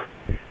loop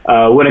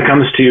when it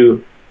comes to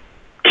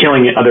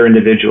killing other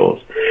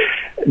individuals.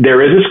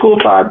 There is a school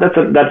of thought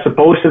that's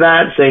opposed to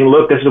that, saying,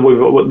 look, this is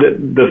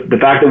the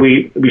fact that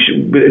we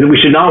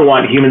should not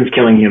want humans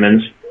killing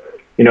humans.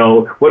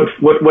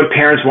 What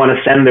parents want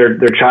to send their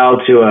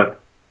child to a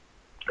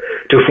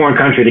foreign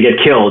country to get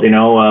killed,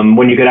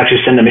 when you could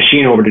actually send a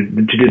machine over to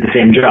do the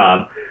same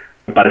job.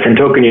 By the same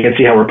token, you can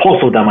see how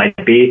repulsive that might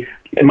be.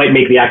 It might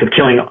make the act of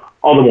killing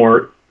all the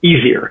more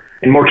easier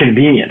and more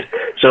convenient.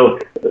 So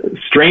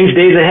strange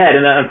days ahead.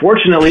 And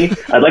unfortunately,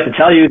 I'd like to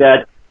tell you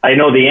that I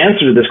know the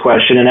answer to this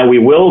question, and that we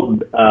will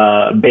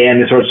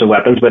ban these sorts of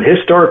weapons, but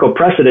historical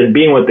precedent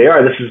being what they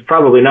are, this is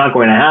probably not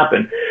going to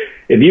happen.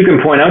 If you can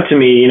point out to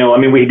me,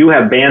 we do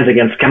have bans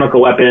against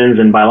chemical weapons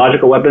and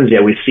biological weapons,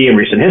 yet we see in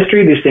recent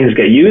history these things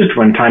get used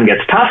when time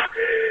gets tough.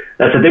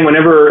 That's the thing,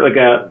 whenever like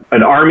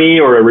an army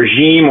or a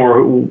regime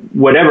or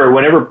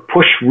whenever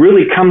push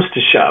really comes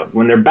to shove,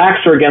 when their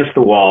backs are against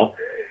the wall,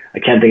 I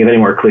can't think of any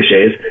more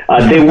cliches,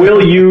 they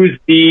will use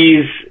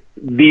these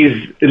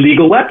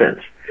illegal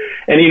weapons.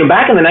 And,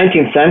 back in the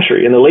 19th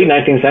century, in the late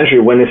 19th century,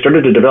 when they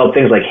started to develop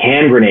things like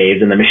hand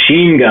grenades and the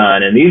machine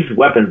gun and these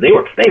weapons, they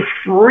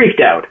freaked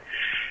out.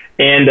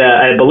 And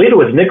I believe it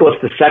was Nicholas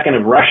II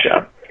of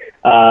Russia.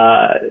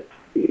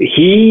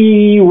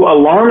 He,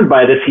 alarmed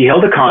by this, he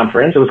held a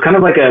conference. It was kind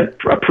of like a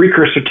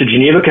precursor to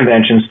Geneva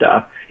Convention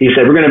stuff. He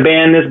said, we're going to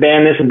ban this, and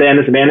ban this, and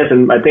ban this.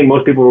 And I think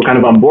most people were kind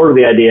of on board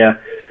with the idea.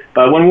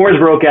 But when wars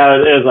broke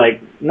out, it was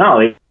like, no,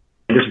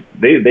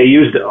 they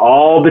used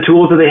all the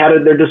tools that they had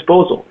at their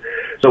disposal.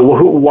 So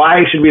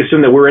why should we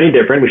assume that we're any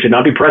different? We should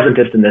not be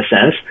presentist in this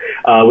sense.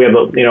 We have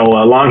a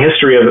long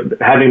history of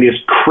having these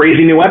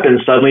crazy new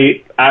weapons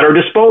suddenly at our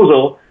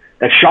disposal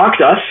that shocked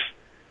us,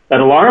 that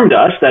alarmed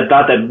us, that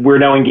thought that we're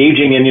now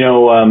engaging in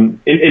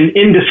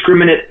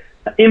indiscriminate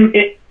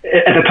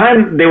at the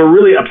time, they were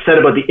really upset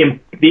about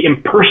the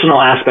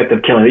impersonal aspect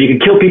of killing. That you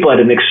could kill people at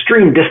an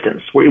extreme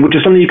distance, which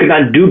is something you could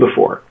not do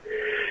before.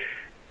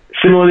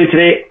 Similarly,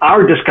 today,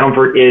 our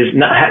discomfort is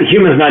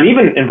humans not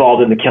even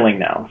involved in the killing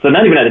now. So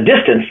not even at a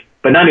distance,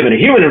 but not even a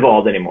human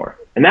involved anymore.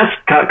 And that's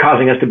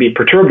causing us to be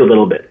perturbed a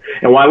little bit.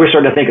 And why we're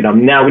starting to think,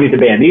 now we need to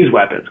ban these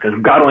weapons, because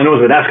God only knows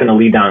where that's going to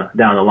lead down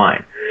the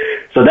line.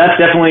 So that's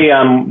definitely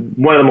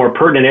one of the more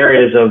pertinent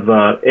areas of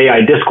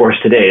AI discourse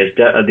today, is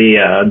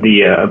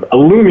the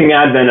looming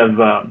advent of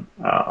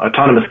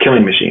autonomous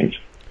killing machines.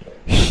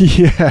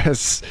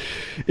 Yes,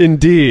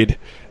 indeed.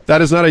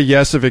 That is not a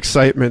yes of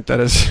excitement. That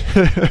is,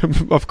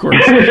 of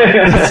course.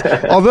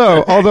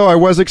 although I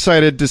was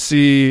excited to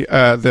see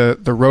the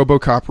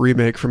RoboCop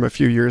remake from a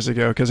few years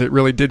ago, because it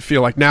really did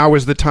feel like now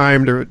is the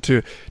time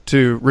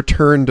to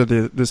return to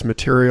this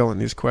material and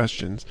these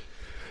questions.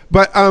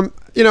 But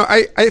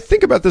I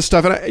think about this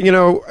stuff,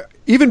 and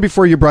even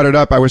before you brought it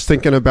up, I was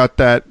thinking about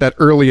that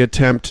early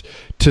attempt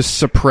to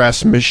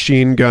suppress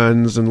machine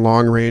guns and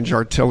long range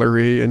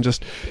artillery, and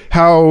just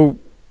how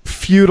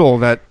futile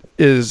that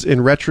is in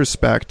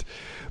retrospect.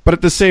 But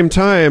at the same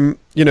time,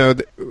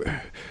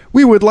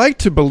 we would like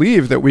to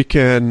believe that we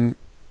can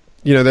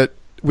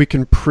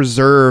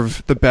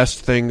preserve the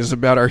best things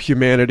about our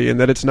humanity, and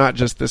that it's not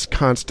just this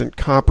constant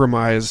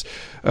compromise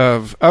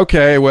of,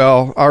 okay,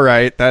 well, all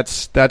right,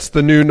 that's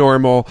the new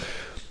normal.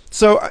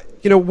 So,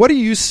 what do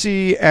you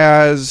see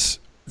as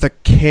the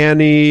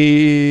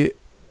canny,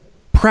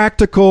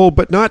 practical,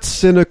 but not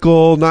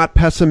cynical, not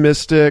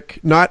pessimistic,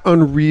 not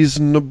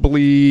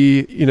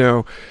unreasonably,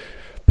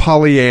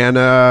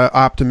 Pollyanna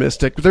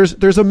optimistic?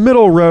 There's a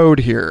middle road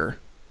here.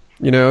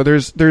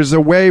 There's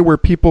a way where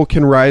people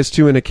can rise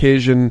to an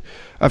occasion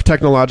of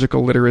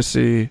technological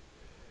literacy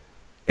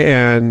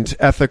and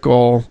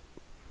ethical,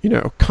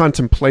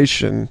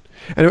 contemplation.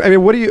 And I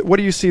mean, what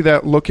do you see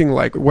that looking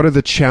like? What are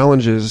the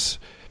challenges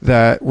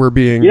that we're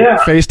being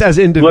faced as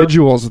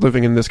individuals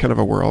living in this kind of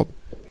a world?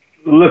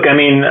 Look, I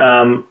mean,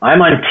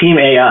 I'm on Team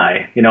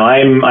AI.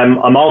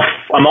 I'm all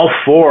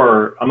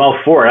for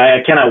it.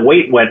 I cannot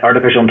wait what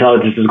artificial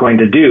intelligence is going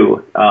to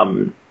do.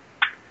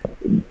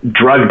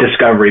 Drug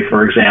discovery,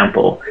 for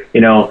example.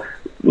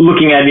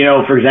 Looking at,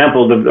 for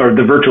example,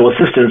 the virtual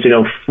assistants.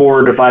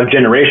 4 to 5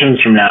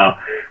 generations from now,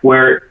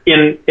 where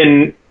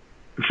in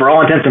for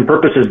all intents and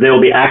purposes, they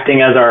will be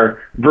acting as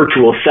our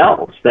virtual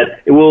selves.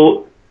 That it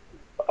will.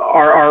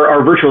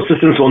 Our virtual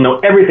assistants will know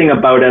everything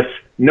about us,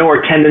 know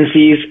our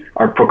tendencies,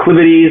 our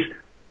proclivities,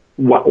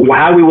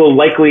 how we will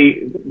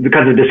likely, the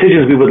kinds of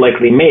decisions we would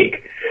likely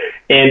make.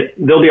 And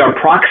they'll be our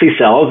proxy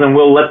selves, and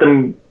we'll let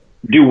them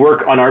do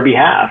work on our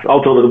behalf.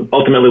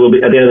 Ultimately, we'll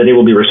be, at the end of the day,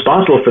 we'll be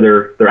responsible for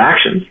their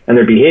actions and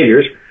their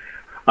behaviors.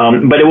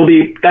 But it will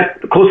be that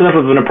close enough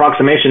of an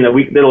approximation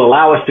that'll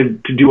allow us to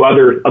do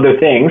other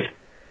things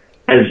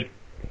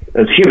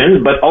as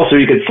humans, but also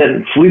you could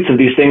send fleets of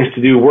these things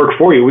to do work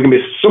for you. We can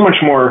be so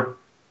much more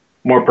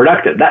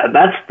productive.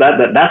 That's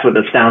what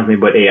astounds me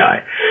about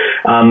AI.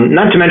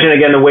 Not to mention,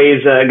 again, the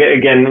ways,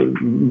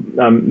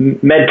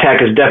 med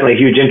tech is definitely a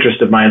huge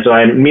interest of mine. So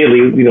I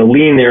immediately,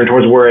 lean there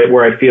towards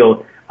where I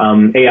feel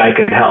AI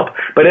could help.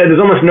 But there's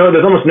almost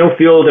no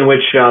field in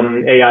which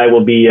AI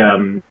will be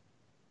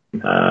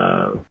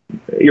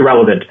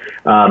irrelevant.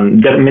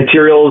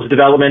 Materials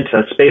development,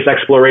 space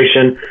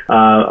exploration,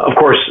 of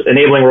course,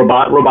 enabling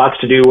robots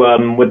to do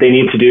what they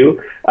need to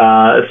do.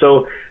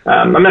 So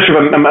I'm not sure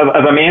if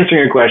I'm answering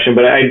your question,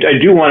 but I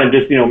do want to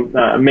just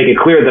make it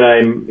clear that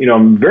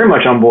I'm very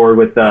much on board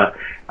with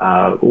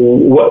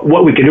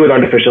what we can do with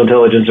artificial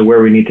intelligence and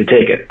where we need to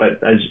take it.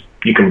 But as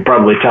you can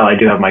probably tell, I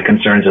do have my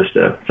concerns as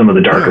to some of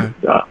the darker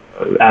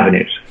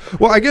avenues.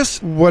 Well, I guess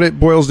what it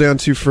boils down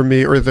to for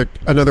me, or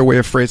another way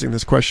of phrasing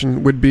this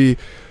question would be,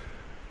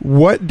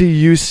 what do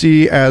you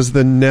see as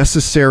the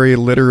necessary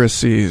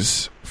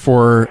literacies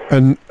for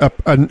an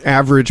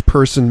average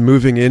person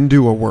moving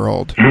into a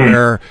world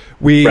where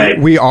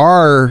we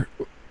are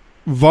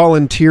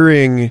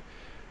volunteering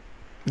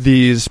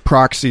these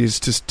proxies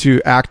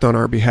to act on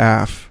our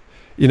behalf?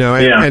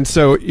 And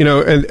so,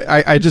 and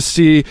I just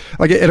see,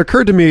 like, it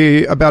occurred to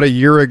me about a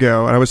year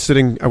ago, and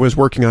I was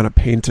working on a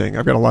painting.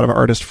 I've got a lot of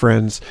artist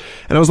friends,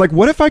 and I was like,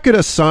 what if I could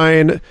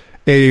assign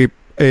an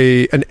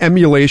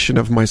emulation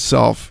of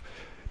myself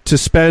to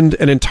spend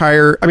an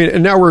entire,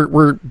 and now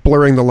we're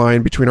blurring the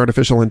line between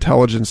artificial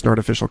intelligence and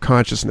artificial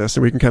consciousness,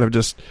 and we can kind of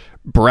just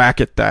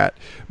bracket that.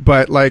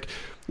 But like,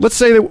 let's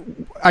say that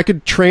I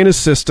could train a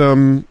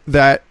system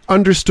that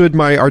understood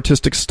my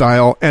artistic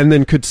style and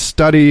then could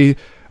study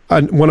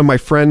one of my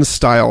friend's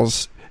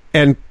styles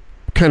and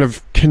kind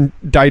of can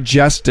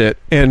digest it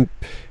and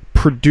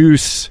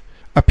produce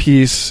a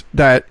piece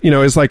that,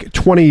 is like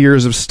 20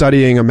 years of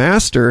studying a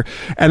master.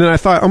 And then I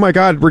thought, oh my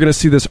God, we're going to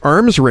see this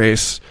arms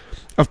race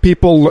of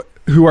people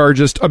who are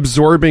just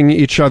absorbing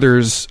each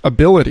other's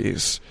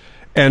abilities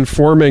and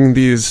forming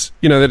these,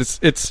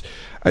 that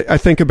I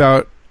think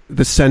about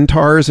the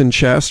centaurs in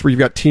chess, where you've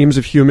got teams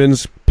of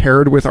humans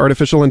paired with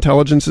artificial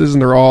intelligences,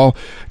 and they're all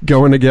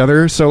going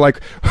together. So like,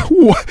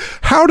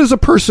 how does a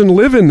person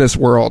live in this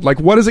world? Like,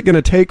 what is it going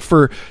to take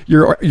for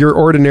your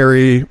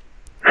ordinary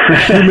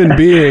human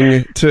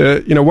being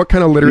to, what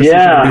kind of literacy is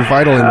going to be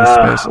vital in this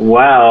space?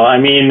 Wow. I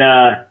mean,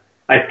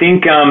 I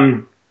think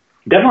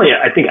definitely,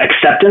 I think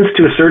acceptance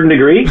to a certain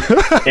degree.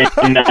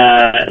 And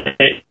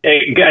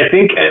I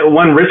think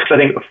one risks,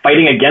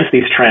 fighting against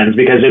these trends,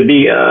 because it'd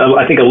be,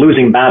 I think, a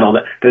losing battle.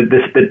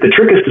 The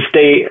trick is to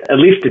stay, at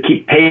least to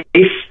keep pace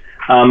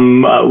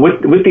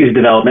with these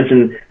developments,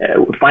 and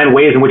find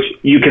ways in which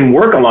you can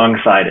work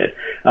alongside it.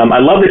 I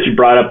love that you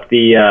brought up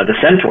the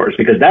centaurs,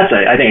 because that's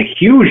I think a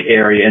huge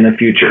area in the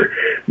future,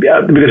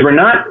 because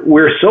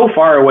we're so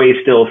far away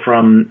still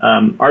from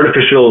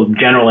artificial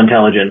general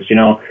intelligence.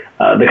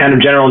 The kind of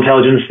general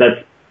intelligence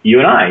that you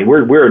and I,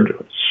 we're a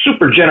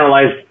super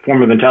generalized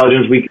form of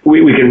intelligence. We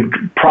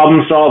can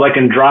problem solve. I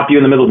can drop you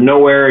in the middle of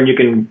nowhere and you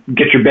can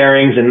get your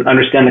bearings and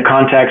understand the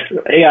context.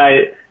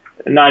 AI,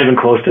 not even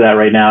close to that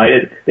right now.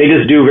 They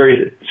just do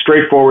very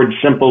straightforward,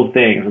 simple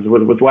things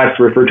with what's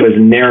referred to as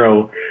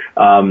narrow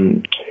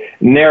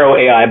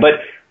AI.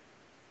 But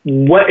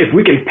what if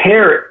we can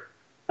pair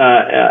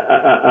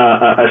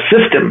a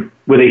system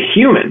with a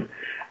human?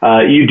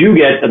 You do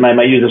get, I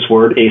might use this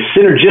word, a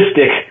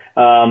synergistic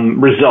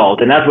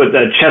result, and that's what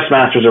the chess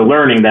masters are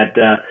learning, that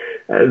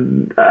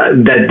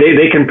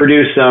they can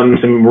produce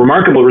some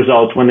remarkable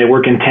results when they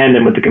work in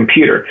tandem with the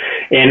computer.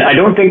 And I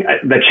don't think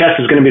that chess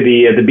is going to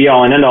be the be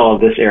all and end all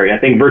of this area. I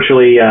think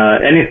virtually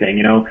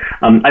anything.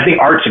 I think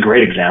art's a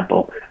great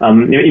example.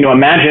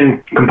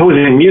 Imagine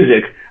composing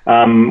music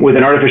with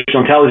an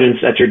artificial intelligence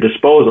at your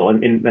disposal,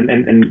 and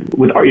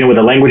with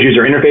a language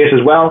user interface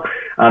as well.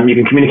 You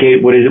can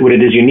communicate what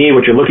it is you need,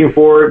 what you're looking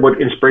for,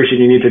 what inspiration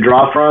you need to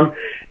draw from,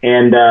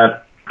 and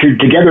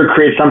together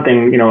create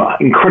something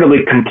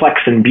incredibly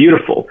complex and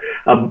beautiful,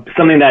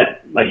 something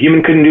that a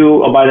human couldn't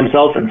do all by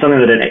themselves, and something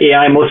that an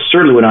AI most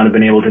certainly would not have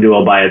been able to do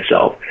all by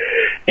itself.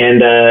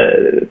 And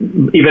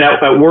even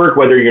at work,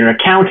 whether you're an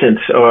accountant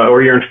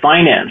or you're in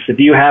finance, if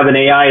you have an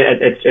AI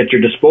at your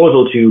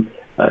disposal to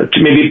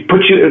maybe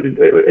put you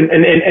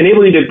and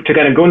enable you to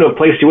kind of go into a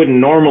place you wouldn't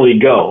normally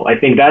go, I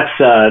think that's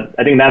something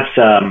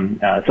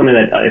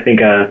that I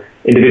think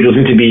individuals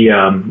need to be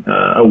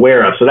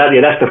aware of. So that's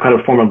the kind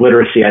of form of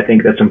literacy I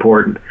think that's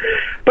important.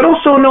 But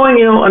also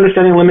knowing,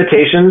 understanding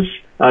limitations,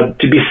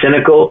 to be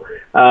cynical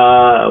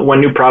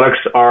when new products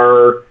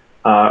are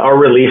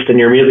released, and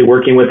you're immediately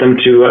working with them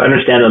to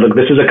understand that, look,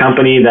 this is a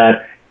company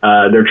that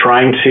they're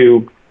trying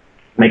to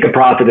make a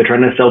profit. They're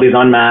trying to sell these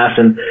en masse,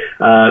 and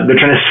they're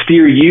trying to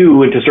steer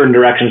you into certain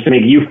directions to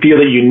make you feel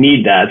that you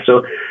need that.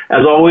 So,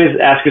 as always,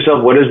 ask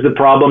yourself, what is the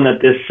problem that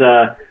this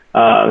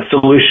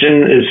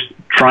solution is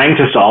trying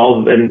to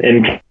solve,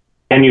 and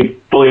can you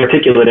fully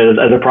articulate it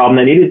as a problem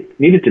that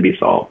needed to be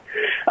solved?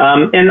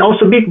 And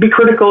also be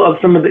critical of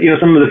some of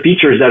the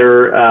features that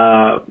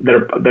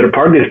are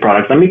part of these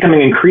products. I'm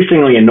becoming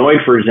increasingly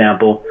annoyed, for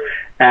example,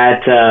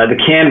 at the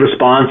canned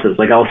responses.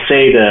 Like, I'll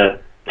say to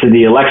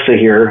the Alexa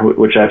here,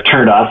 which I've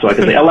turned off, so I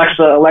can say,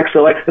 Alexa, Alexa,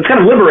 Alexa. It's kind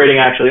of liberating,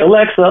 actually.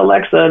 Alexa,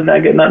 Alexa, and I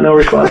get no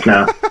response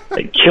now.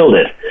 I killed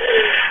it.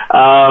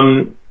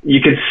 You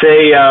could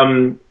say,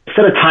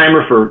 set a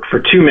timer for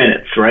 2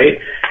 minutes, right?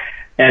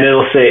 And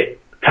it'll say,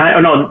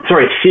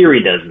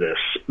 Siri does this.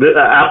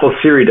 Apple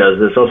Siri does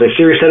this. I'll say,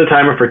 Siri, set a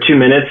timer for 2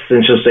 minutes,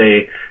 and she'll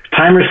say,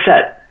 timer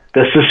set.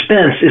 The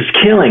suspense is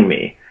killing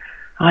me.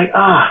 I'm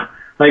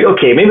like,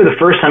 okay, maybe the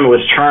first time it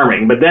was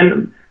charming, but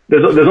then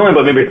there's only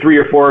about maybe 3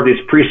 or 4 of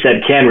these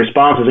preset canned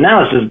responses, and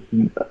now it's just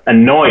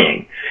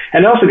annoying.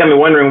 And it also got me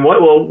wondering, what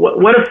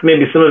if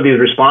maybe some of these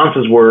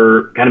responses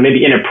were kind of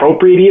maybe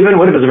inappropriate even?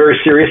 What if it's a very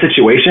serious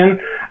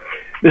situation?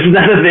 This is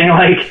another thing,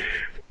 like,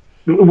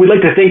 we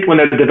like to think when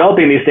they're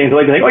developing these things,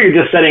 like, oh, you're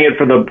just setting it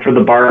for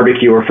the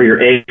barbecue or for your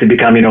egg to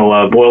become,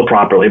 boiled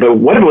properly. But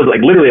what if it was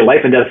like literally a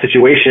life and death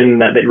situation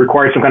that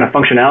required some kind of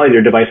functionality of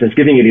your device, and it's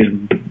giving you these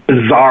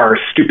bizarre,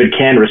 stupid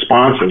canned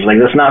responses?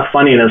 Like, that's not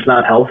funny and it's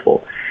not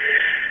helpful.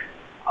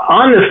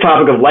 On this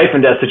topic of life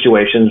and death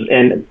situations,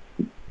 and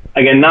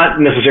again, not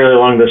necessarily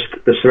along this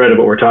thread of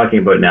what we're talking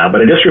about now, but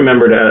I just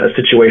remembered a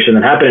situation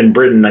that happened in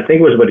Britain. I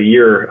think it was about a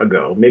year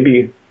ago,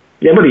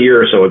 about a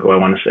year or so ago, I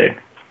want to say.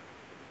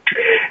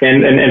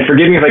 And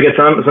forgive me if I get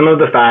some of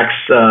the facts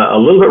a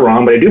little bit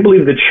wrong, but I do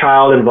believe the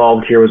child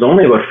involved here was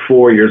only about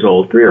 4 years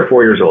old, 3 or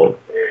 4 years old.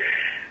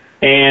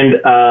 And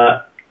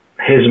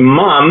his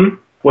mom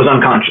was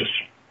unconscious.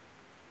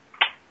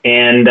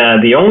 And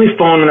the only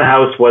phone in the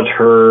house was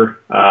her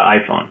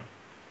iPhone.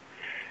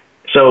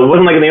 So it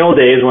wasn't like in the old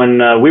days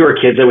when we were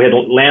kids that we had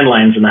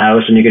landlines in the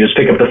house and you could just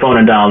pick up the phone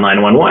and dial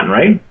 911,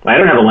 right? I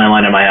don't have a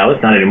landline in my house,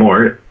 not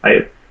anymore.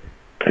 I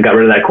got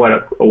rid of that quite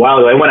a while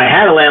ago. And when I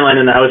had a landline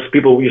in the house,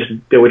 people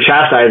would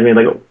chastise me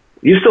like,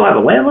 "You still have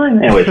a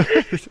landline?"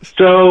 Anyways,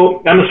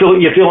 so you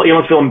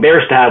almost feel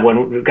embarrassed to have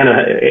one. Kind of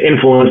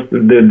influence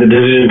the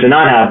decision to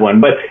not have one.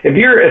 But if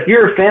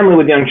you're a family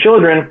with young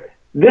children,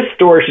 this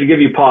story should give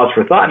you pause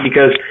for thought,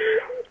 because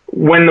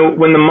when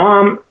the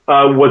mom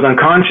was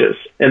unconscious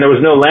and there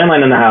was no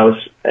landline in the house,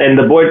 and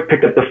the boy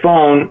picked up the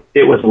phone,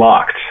 it was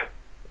locked.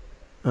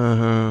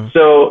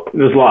 So it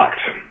was locked.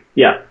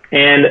 Yeah.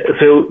 And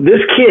so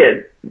this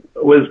kid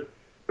was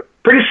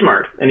pretty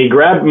smart, and he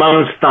grabbed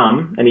mom's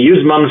thumb, and he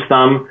used mom's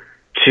thumb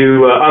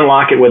to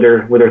unlock it with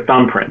her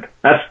thumbprint.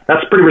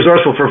 That's pretty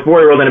resourceful for a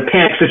 4-year-old in a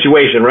panic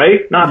situation,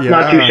 right? Not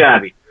too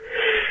shabby.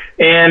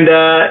 And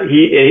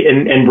he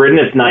in Britain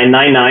it's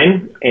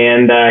 999,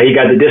 and he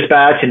got the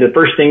dispatch, and the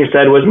first thing he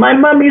said was, "My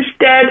mummy's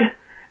dead."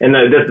 And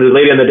the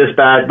lady on the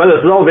dispatch, but this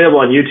is all available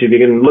on YouTube. You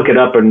can look it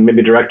up and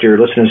maybe direct your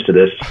listeners to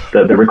this,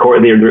 the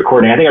recording.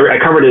 I think I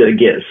covered it at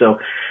Giz. So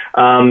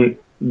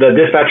the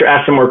dispatcher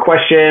asked some more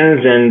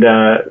questions, and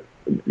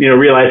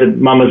realized that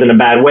mom was in a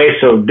bad way.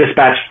 So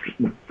dispatched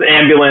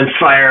ambulance,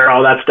 fire,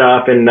 all that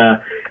stuff, and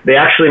they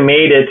actually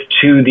made it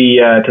to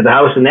the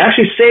house, and they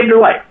actually saved her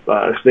life.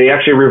 So they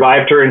actually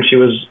revived her, and she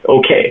was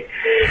okay.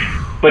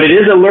 But it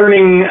is a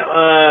learning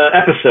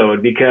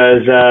episode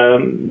because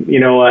and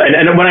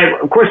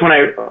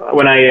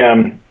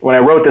when I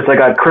wrote this, I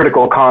got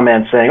critical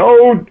comments saying,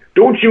 "Oh,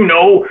 don't you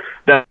know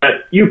that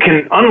you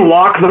can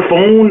unlock the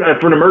phone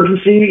for an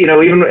emergency?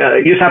 Even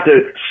you just have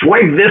to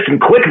swipe this and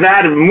click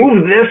that and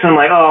move this." And I'm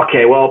like, "Oh,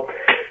 okay, well,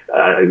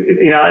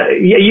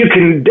 you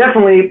can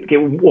definitely."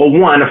 Well,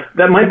 one,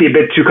 that might be a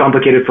bit too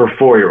complicated for a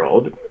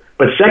 4-year-old,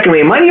 but secondly,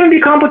 it might even be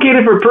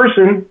complicated for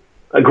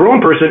a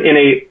grown person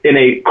in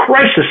a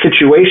crisis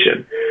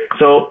situation.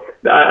 So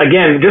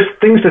again, just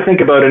things to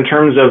think about in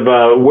terms of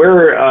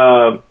where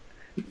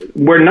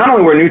not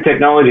only where new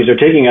technologies are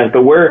taking us,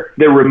 but where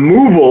the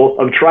removal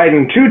of tried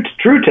and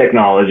true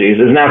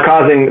technologies is now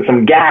causing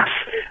some gaps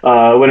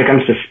when it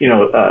comes to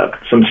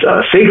some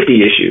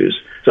safety issues.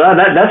 So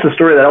that's the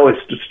story that always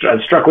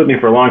struck with me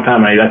for a long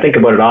time. And I think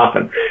about it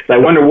often. So I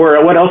wonder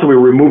what else are we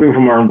removing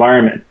from our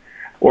environment,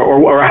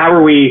 or how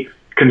are we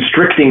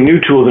constricting new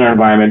tools in our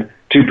environment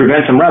to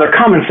prevent some rather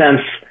common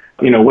sense,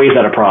 ways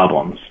out of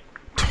problems.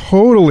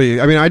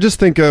 Totally. I mean, I just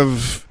think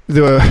of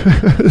the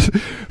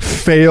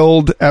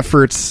failed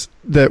efforts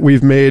that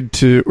we've made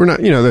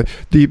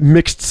the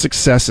mixed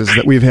successes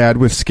that we've had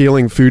with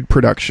scaling food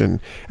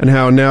production, and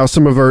how now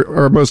some of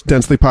our most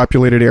densely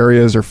populated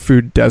areas are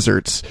food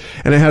deserts.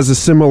 And it has a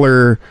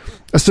similar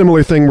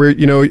thing where,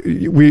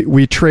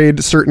 we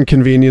trade certain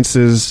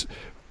conveniences.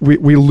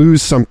 We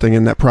lose something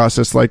in that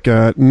process. Like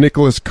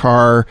Nicholas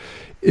Carr,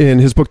 in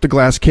his book, The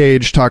Glass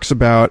Cage, talks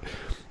about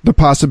the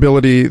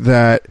possibility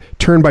that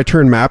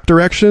turn-by-turn map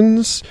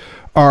directions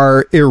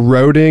are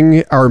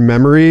eroding our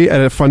memory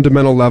at a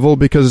fundamental level,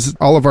 because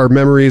all of our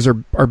memories are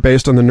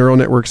based on the neural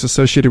networks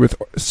associated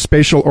with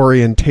spatial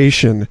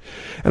orientation.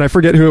 And I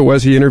forget who it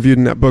was he interviewed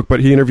in that book, but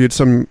he interviewed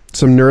some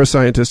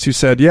neuroscientist who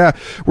said, yeah,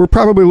 we're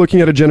probably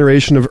looking at a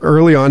generation of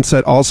early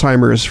onset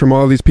Alzheimer's from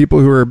all of these people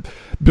who are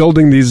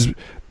building these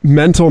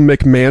mental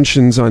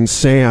McMansions on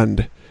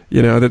sand.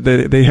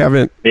 That they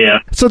haven't. Yeah.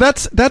 So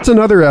that's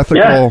another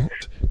ethical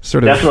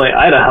sort of. Definitely.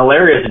 I had a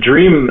hilarious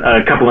dream literally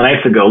a couple of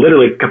nights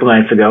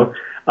ago.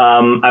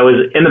 I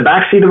was in the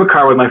back seat of a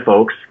car with my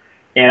folks,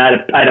 and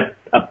I had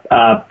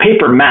a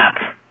paper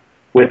map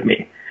with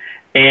me.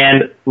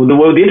 And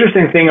the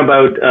interesting thing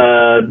about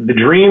the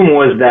dream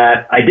was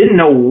that I didn't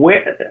know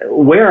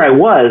where I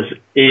was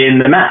in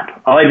the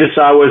map. All I just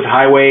saw was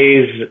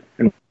highways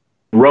and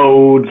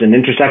roads and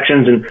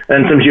intersections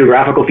and some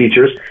geographical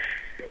features.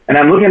 And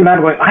I'm looking at the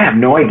map going, I have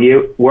no idea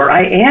where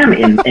I am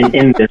in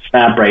this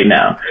map right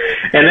now.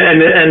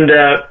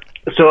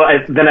 So I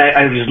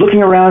was just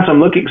looking around. So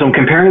I'm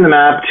comparing the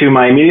map to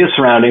my immediate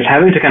surroundings,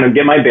 having to kind of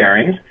get my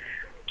bearings.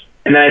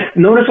 And then I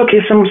noticed,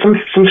 okay, some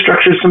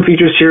structures, some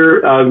features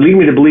here lead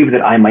me to believe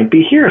that I might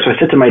be here. So I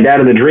said to my dad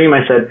in the dream,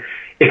 I said,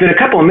 if in a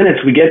couple of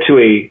minutes we get to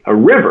a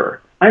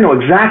river, I know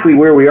exactly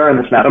where we are in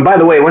this map. And by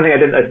the way, one thing I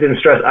didn't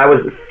stress, I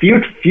was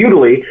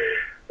futilely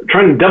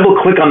trying to double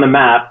click on the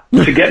map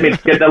to get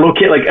that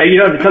locate. Like,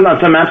 on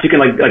some maps you can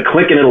like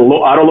click and it'll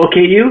auto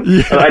locate you.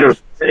 Yeah. I don't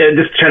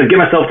just trying to get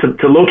myself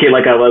to locate,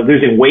 like I was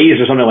using Waze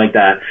or something like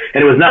that,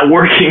 and it was not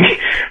working.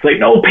 It's like,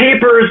 no,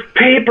 paper,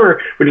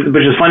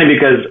 which is funny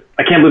because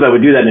I can't believe I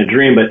would do that in a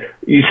dream. But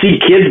you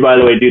see kids, by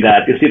the way, do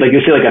that. You see like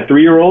a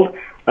 3-year-old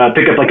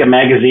pick up like a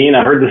magazine.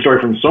 I've heard this story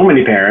from so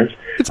many parents.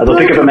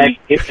 They'll pick up a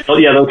magazine.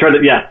 They'll try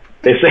to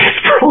They say it's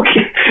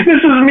broken.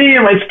 This is me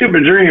in my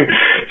stupid dream.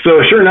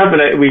 So sure enough,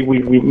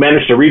 we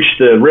managed to reach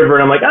the river,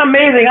 and I'm like,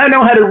 amazing! I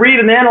know how to read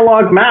an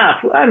analog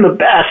map. I'm the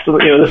best.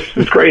 This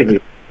is crazy.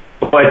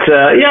 But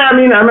I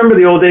remember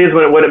the old days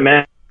what it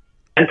meant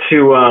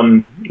to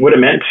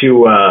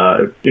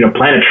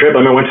plan a trip. I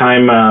remember one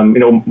time,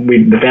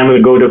 the family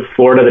would go to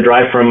Florida, the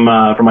drive from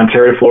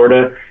Ontario,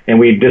 Florida, and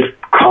we'd just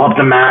call up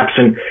the maps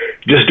and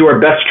just do our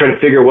best to try to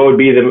figure what would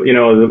be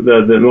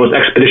the most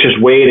expeditious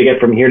way to get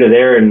from here to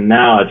there. And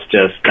now it's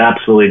just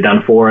absolutely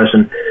done for us.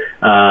 And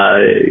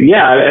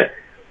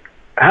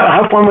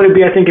how fun would it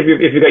be? I think if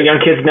you've got young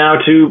kids now,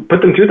 to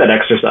put them through that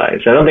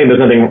exercise. I don't think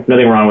there's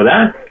nothing wrong with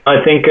that.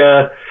 I think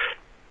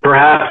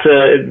perhaps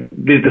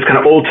this kind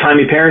of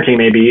old-timey parenting,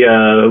 maybe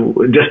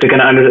just to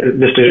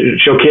just to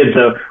show kids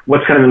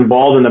what's kind of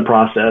involved in the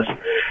process.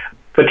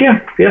 But yeah,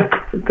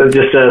 that's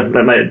just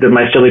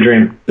my silly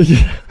dream.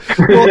 Yeah.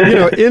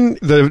 Well, in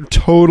the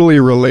totally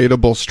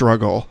relatable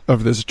struggle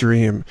of this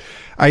dream,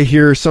 I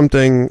hear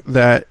something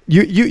that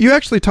you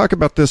actually talk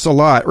about this a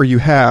lot, or you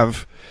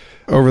have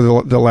over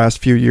the last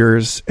few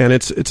years, and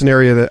it's an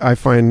area that I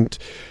find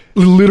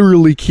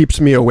literally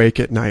keeps me awake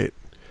at night.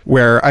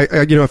 Where I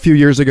a few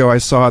years ago I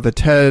saw the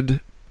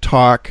TED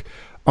talk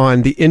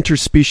on the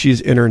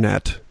interspecies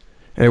internet.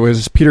 And it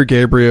was Peter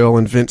Gabriel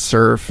and Vint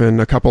Cerf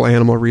and a couple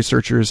animal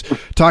researchers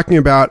talking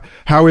about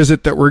how is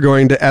it that we're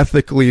going to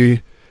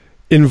ethically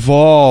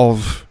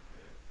involve,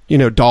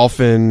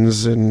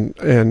 dolphins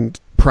and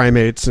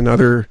primates and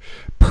other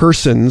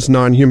persons,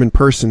 non-human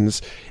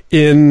persons,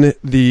 in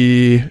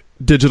the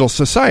digital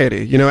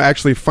society,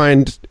 actually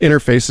find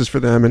interfaces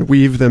for them and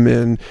weave them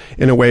in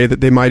a way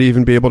that they might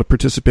even be able to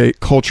participate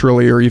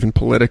culturally or even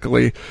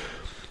politically.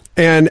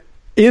 And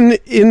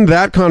in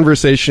that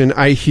conversation,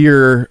 I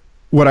hear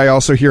what I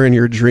also hear in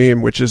your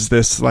dream, which is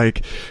this,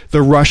 like,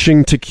 the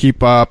rushing to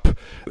keep up,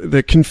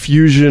 the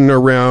confusion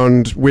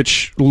around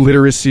which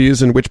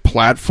literacies and which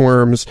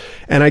platforms.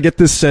 And I get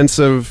this sense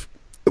of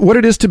what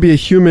it is to be a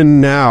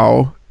human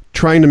now,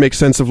 trying to make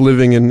sense of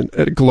living in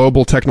a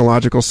global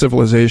technological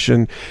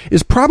civilization,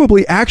 is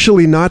probably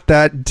actually not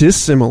that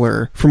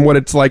dissimilar from what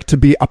it's like to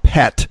be a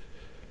pet.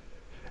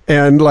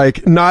 And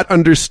like not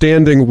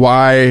understanding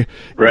why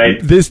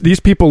these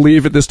people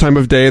leave at this time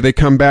of day, they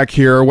come back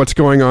here, what's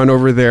going on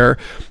over there.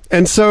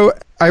 And so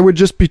I would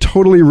just be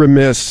totally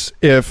remiss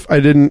if I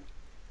didn't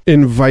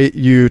invite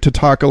you to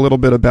talk a little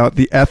bit about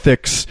the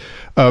ethics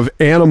of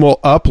animal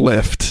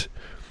uplift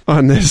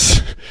on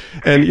this,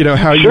 and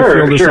how you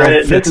feel this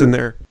all fits in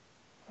there.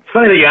 It's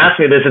funny that you asked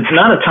me this. It's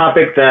not a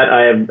topic that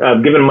I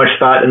have given much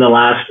thought in the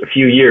last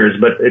few years,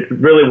 but it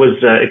really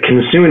was, it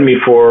consumed me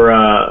for,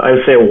 I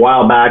would say a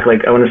while back,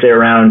 like I want to say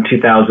around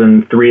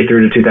 2003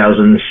 through to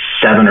 2007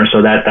 or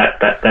so,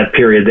 that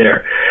period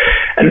there.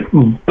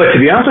 But to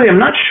be honest with you,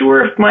 I'm not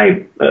sure if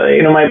my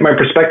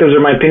perspectives or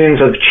my opinions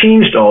have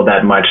changed all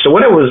that much. So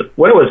what I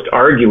was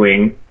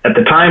arguing at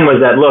the time was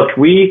that, look,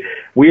 we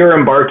are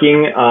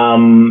embarking,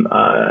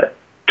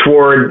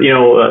 toward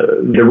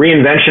the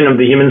reinvention of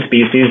the human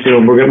species.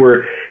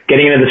 We're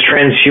getting into this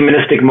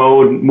transhumanistic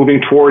mode,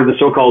 moving toward the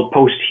so-called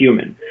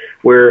post-human,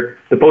 where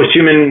the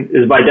post-human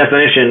is by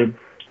definition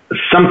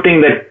something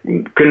that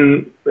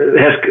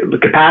has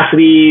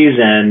capacities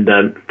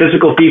and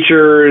physical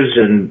features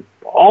and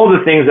all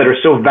the things that are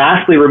so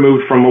vastly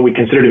removed from what we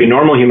consider to be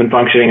normal human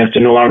functioning as to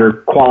no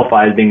longer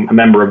qualify as being a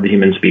member of the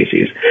human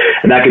species.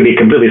 And that could be a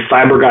completely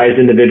cyborgized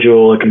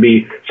individual. It could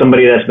be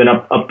somebody that's been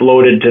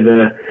uploaded to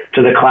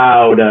the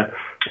cloud,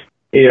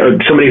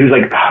 somebody who's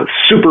like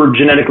super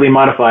genetically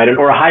modified,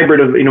 or a hybrid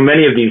of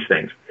many of these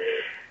things.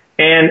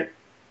 And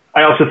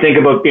I also think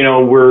about,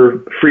 we're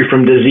free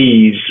from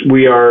disease.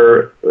 We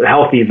are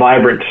healthy,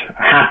 vibrant,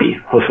 happy,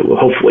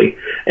 hopefully,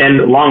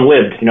 and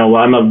long-lived.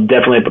 I'm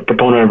definitely a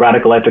proponent of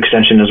radical life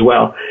extension as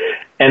well.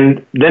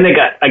 And then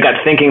I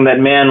got thinking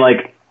that, man,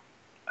 like,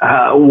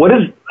 what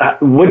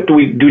do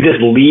we do?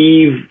 Just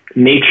leave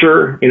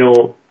nature,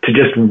 to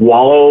just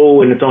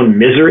wallow in its own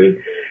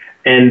misery,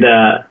 and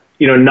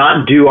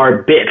not do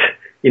our bit,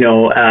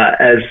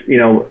 as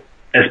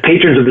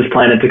patrons of this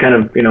planet to kind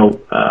of,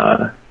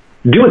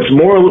 do what's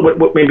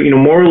what maybe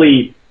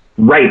morally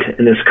right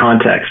in this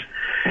context.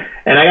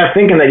 And I got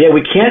thinking that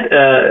we can't.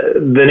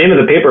 The name of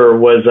the paper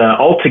was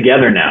All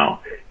Together Now.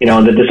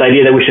 That this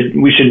idea that we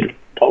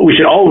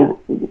should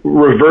all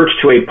revert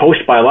to a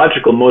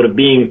post-biological mode of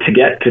being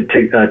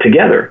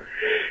together.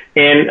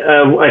 And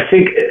I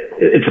think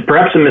it's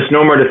perhaps a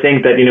misnomer to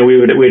think that we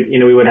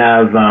would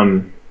have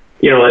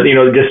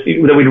just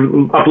that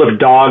we'd uplift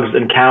dogs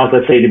and cows,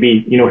 let's say, to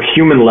be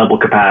human level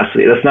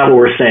capacity. That's not what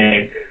we're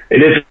saying.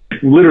 It is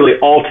literally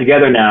all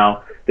together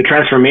now, the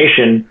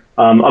transformation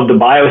of the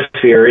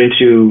biosphere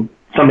into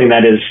something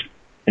that is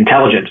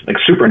intelligent, like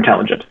super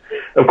intelligent.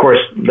 Of course,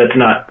 that's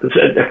not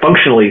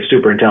functionally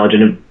super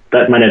intelligent.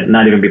 That might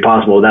not even be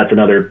possible. That's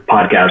another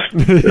podcast.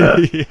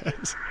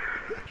 Yes.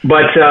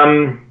 But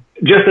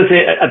just to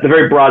say at the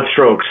very broad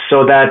strokes,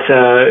 so that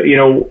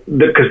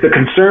because the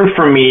concern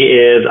for me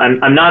is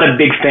I'm not a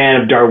big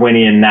fan of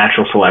Darwinian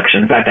natural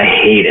selection. In fact, I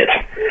hate it.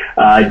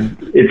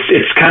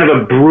 It's kind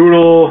of a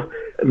brutal,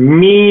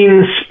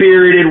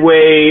 mean-spirited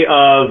way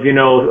of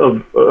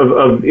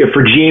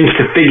for genes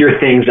to figure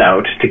things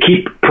out, to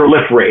keep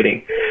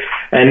proliferating.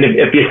 And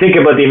if you think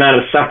about the amount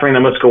of suffering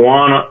that must go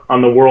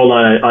on the world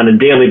on a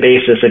daily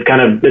basis, it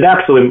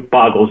absolutely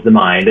boggles the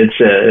mind. It's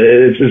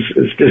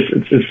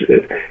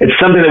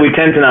something that we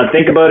tend to not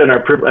think about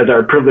as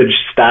our privileged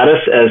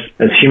status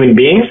as human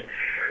beings.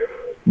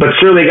 But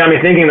certainly got me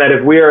thinking that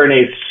if we are in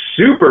a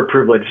super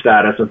privileged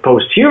status of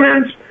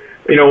post-humans,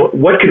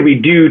 what could we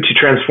do to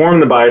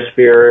transform the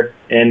biosphere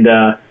and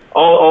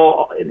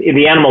all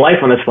the animal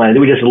life on this planet?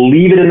 Do we just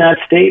leave it in that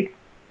state,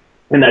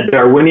 in that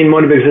Darwinian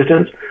mode of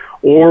existence?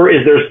 or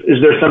is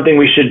there something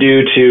we should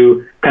do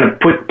to kind of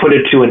put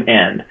it to an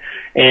end,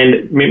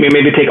 and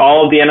maybe take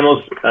all of the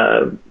animals.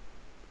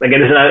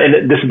 Again,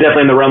 this is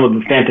definitely in the realm of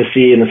the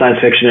fantasy and the science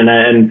fiction,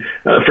 and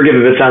forgive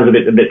if it sounds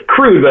a bit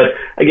crude, but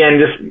again,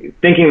 just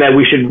thinking that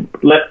we should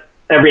let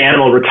every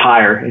animal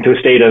retire into a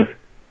state of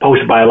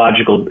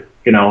post-biological,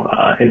 and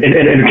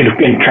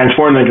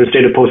transform them into a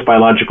state of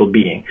post-biological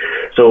being.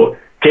 So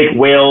take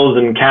whales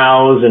and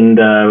cows and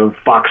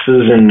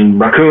foxes and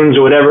raccoons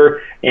or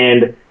whatever,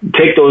 and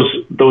take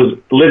those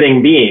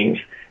living beings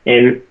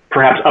and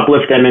perhaps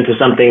uplift them into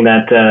something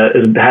that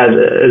is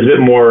a bit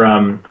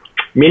more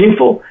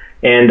meaningful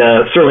and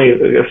certainly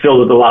filled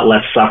with a lot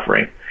less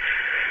suffering.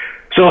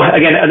 So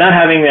again, not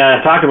having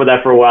talked about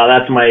that for a while,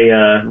 that's my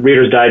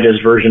Reader's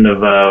Digest version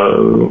of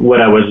what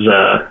I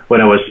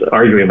was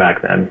arguing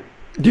back then.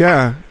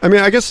 Yeah, I mean,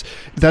 I guess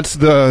that's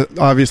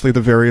obviously the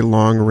very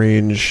long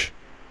range.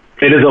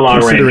 It is a long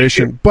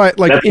consideration, range, but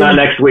like that's not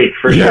next week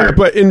for sure. Yeah,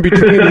 but in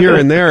between here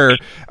and there,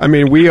 I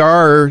mean, we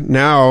are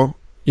now,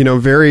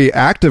 very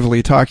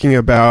actively talking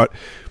about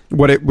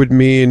what it would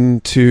mean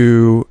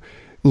to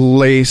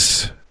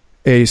lace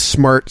a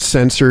smart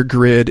sensor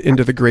grid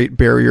into the Great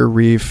Barrier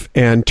Reef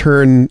and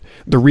turn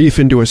the reef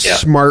into a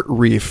smart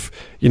reef,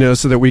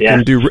 so that we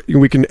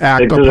can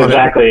act upon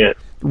exactly it.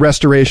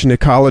 Restoration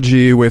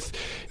ecology with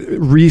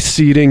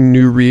reseeding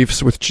new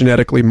reefs with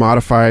genetically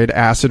modified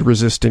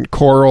acid-resistant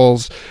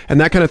corals and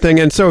that kind of thing.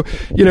 And so,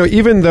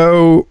 even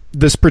though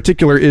this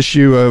particular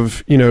issue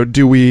of,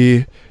 do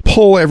we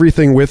pull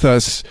everything with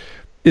us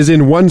is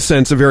in one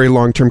sense a very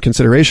long-term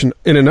consideration,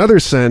 in another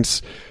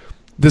sense,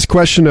 this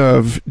question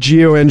of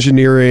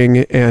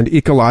geoengineering and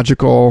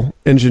ecological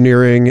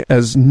engineering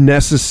as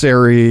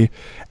necessary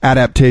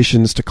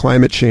adaptations to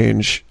climate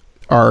change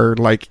are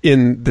like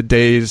in the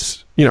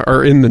days,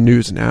 are in the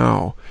news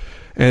now.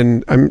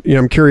 And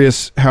I'm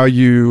curious how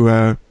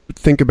you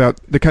think about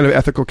the kind of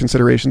ethical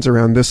considerations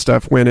around this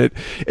stuff when it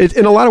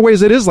in a lot of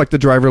ways it is like the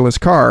driverless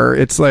car.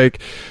 It's like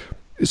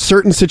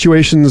certain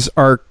situations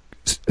are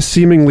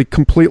seemingly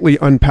completely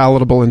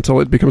unpalatable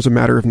until it becomes a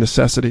matter of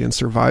necessity and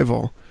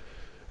survival.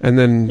 And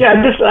then I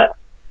just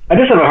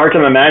have a hard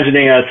time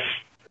imagining us.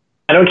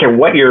 I don't care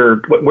what your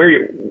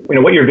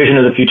vision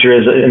of the future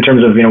is in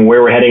terms of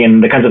where we're heading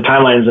and the kinds of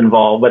timelines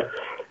involved. But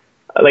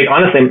like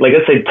honestly, like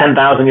let's say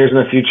 10,000 years in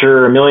the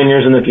future, 1 million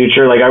years in the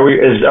future, like are we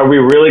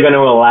really going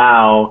to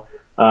allow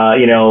a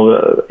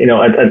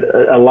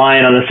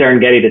lion on the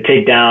Serengeti to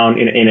take down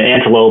an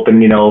antelope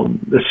and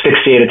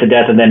asphyxiate it to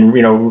death and then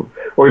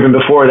or even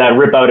before that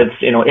rip out its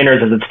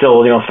innards as it's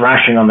still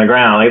thrashing on the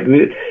ground? Like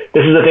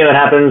this is the thing that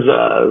happens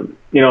on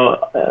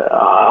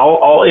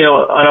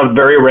a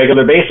very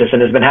regular basis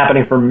and has been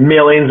happening for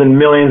millions and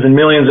millions and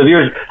millions of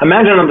years.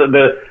 Imagine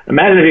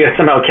if you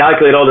somehow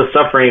calculate all the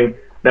suffering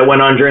that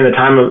went on during the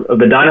time of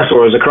the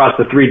dinosaurs across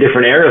the 3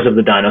 different eras of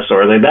the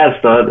dinosaurs. Like that's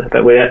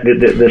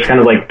this kind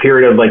of like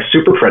period of like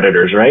super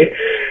predators, right?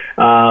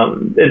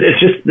 It's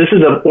just, this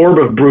is an orb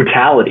of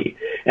brutality.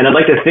 And I'd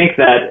like to think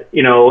that,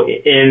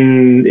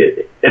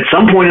 at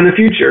some point in the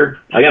future,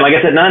 again, like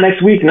I said, not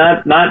next week,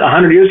 not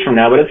 100 years from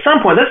now, but at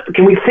some point,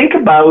 can we think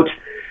about,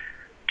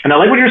 and I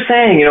like what you're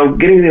saying,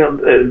 getting,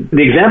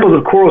 the examples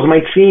of corals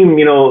might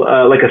seem,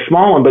 like a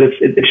small one, but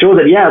it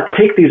shows that,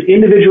 take these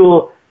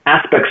individual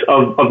aspects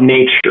of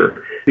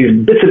nature, these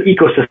bits of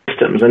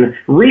ecosystems, and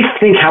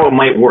rethink how it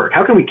might work.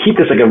 How can we keep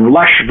this like a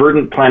lush,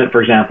 verdant planet,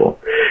 for example,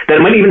 that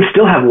might even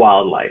still have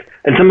wildlife,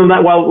 and some of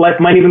that wildlife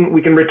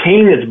we can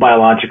retain its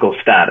biological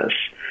status,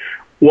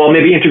 while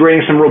maybe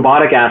integrating some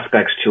robotic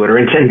aspects to it, or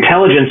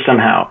intelligence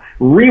somehow,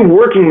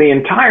 reworking the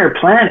entire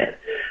planet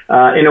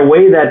in a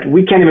way that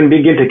we can't even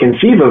begin to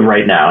conceive of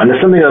right now, and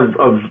there's something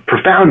of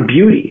profound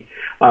beauty,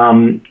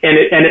 and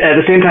at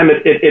the same time,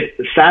 it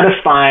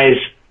satisfies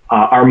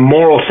our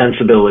moral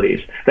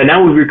sensibilities. That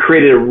now we've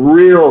created a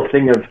real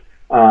thing of,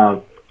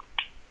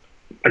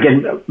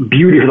 again,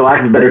 beauty, for the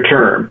lack of a better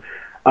term,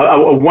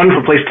 a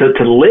wonderful place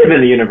to live in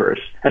the universe,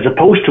 as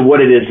opposed to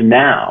what it is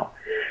now.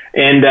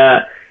 And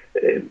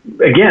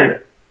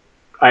again,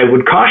 I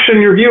would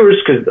caution your viewers,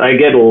 because I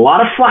get a lot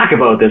of flack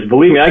about this.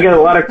 Believe me, I get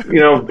a lot of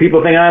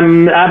people think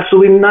I'm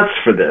absolutely nuts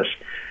for this.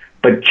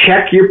 But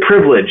check your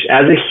privilege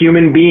as a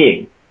human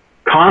being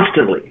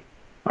constantly.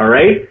 All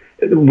right.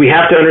 We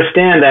have to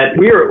understand that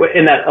we are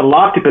in that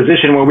lofty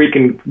position where we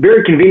can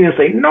very conveniently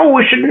say, no,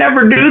 we should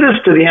never do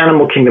this to the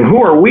animal kingdom.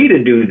 Who are we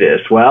to do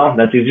this? Well,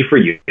 that's easy for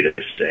you to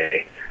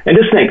say. And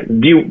just think,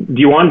 do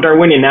you want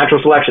Darwinian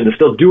natural selection to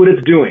still do what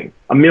it's doing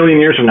 1 million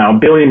years from now, 1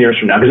 billion years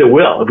from now? Because it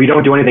will, if we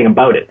don't do anything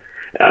about it.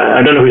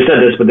 I don't know who said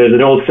this, but there's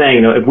an old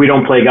saying, if we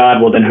don't play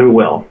God, well, then who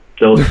will?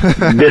 So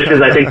this is,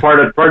 I think, part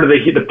of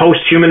the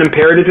post-human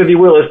imperative, if you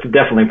will, is to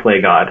definitely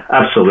play God.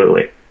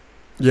 Absolutely.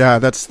 Yeah,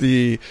 that's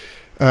the...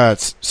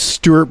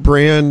 Stuart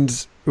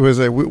Brand was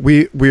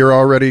we are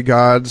already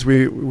gods.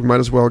 We might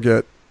as well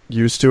get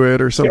used to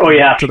it or something. Oh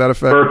yeah, to that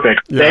effect.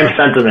 Perfect. Yeah. Same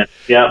sentiment.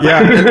 Yeah. Yeah.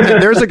 And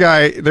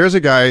there's a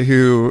guy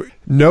who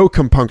no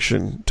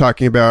compunction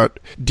talking about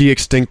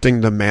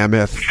de-extincting the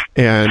mammoth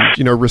and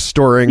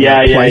restoring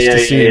the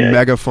Pleistocene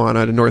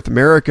megafauna to North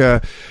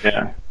America.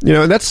 Yeah.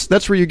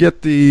 That's where you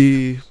get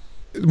the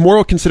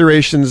moral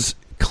considerations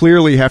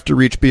clearly have to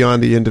reach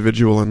beyond the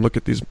individual and look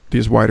at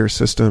these wider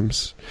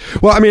systems.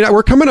 Well, I mean,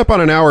 we're coming up on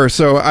an hour,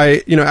 so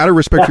out of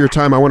respect for your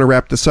time, I want to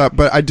wrap this up,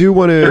 but I do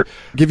want to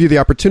give you the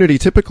opportunity.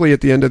 Typically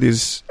at the end of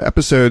these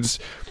episodes,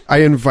 I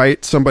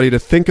invite somebody to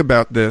think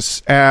about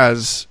this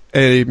as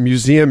a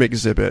museum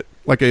exhibit,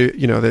 like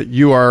that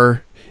you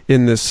are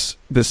in this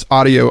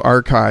audio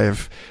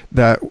archive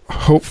that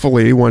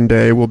hopefully one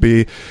day will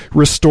be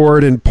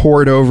restored and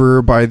poured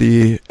over by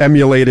the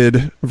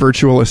emulated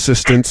virtual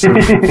assistants of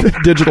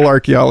digital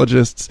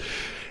archaeologists.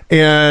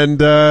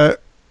 And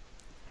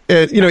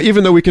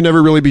even though we can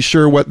never really be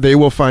sure what they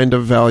will find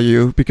of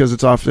value, because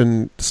it's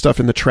often stuff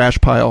in the trash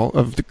pile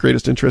of the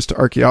greatest interest to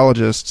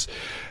archaeologists,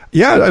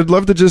 I'd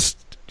love to just,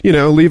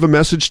 leave a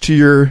message to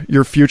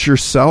your future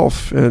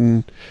self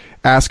and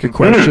ask a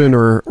question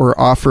or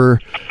offer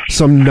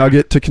some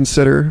nugget to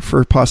consider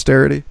for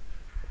posterity.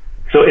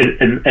 So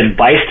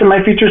advice to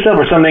my future self,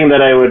 or something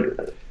that I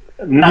would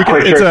not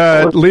quite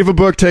sure. It's leave a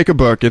book, take a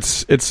book.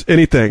 It's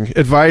anything.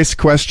 Advice,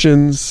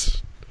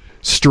 questions,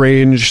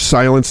 strange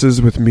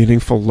silences with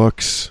meaningful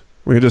looks.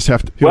 We just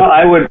have to. Well,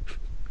 I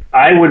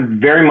would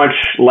very much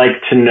like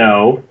to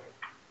know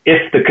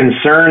if the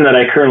concern that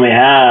I currently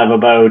have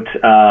about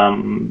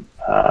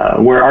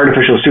where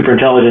artificial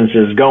superintelligence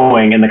is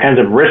going and the kinds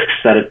of risks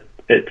that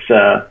it's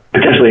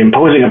potentially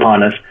imposing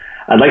upon us,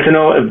 I'd like to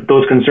know if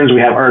those concerns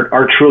we have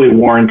are truly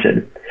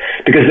warranted.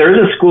 Because there is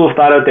a school of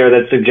thought out there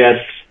that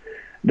suggests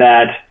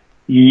that,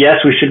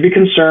 yes, we should be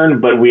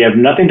concerned, but we have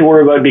nothing to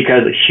worry about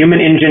because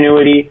human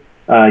ingenuity,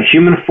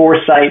 human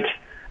foresight,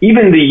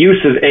 even the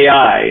use of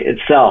AI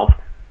itself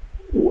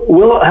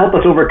will help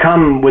us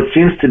overcome what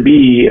seems to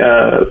be,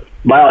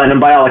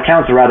 by all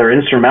accounts, a rather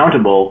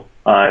insurmountable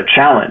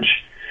challenge.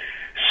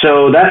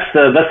 So that's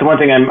the one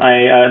thing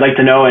I'd like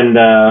to know,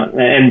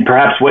 and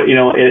perhaps what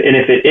and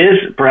if it is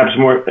perhaps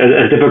more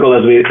as difficult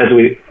as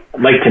we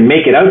like to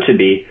make it out to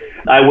be,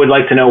 I would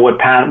like to know what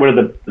are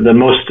the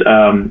most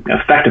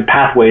effective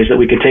pathways that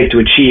we could take to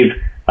achieve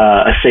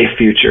a safe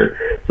future.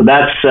 So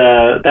that's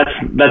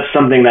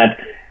something that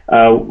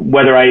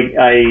whether I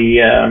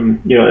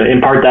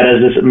impart that as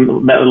this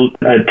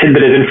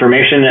tidbit of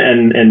information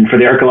and for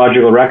the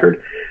archaeological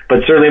record,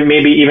 but certainly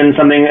maybe even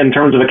something in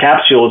terms of a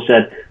capsule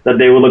set that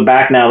they will look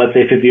back now, let's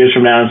say 50 years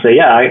from now, and say,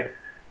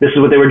 this is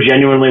what they were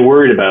genuinely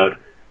worried about.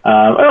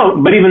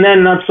 But even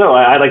then, not so.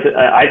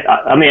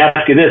 Let me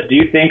ask you this: do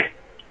you think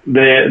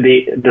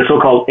the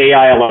so-called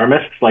AI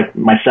alarmists, like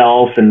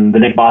myself and the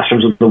Nick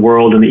Boströms of the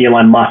world, and the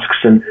Elon Musks,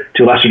 and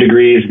to lesser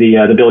degrees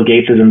the Bill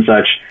Gateses and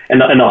such,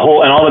 and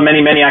all the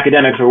many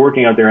academics who are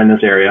working out there in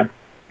this area,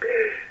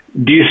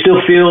 do you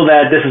still feel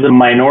that this is a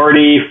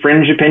minority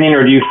fringe opinion,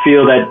 or do you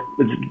feel that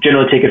it's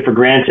generally taken for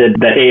granted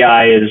that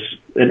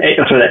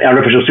that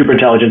artificial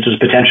superintelligence is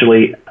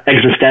potentially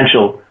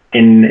existential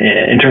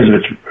in terms of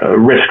its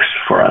risks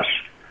for us?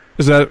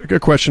 Is that a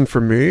question for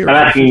me? I'm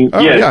asking.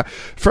 Yeah.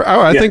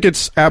 I think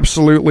it's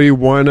absolutely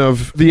one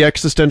of the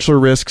existential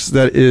risks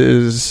that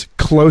is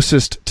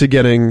closest to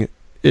getting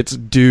its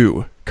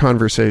due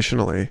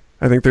conversationally.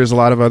 I think there's a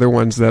lot of other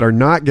ones that are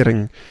not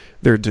getting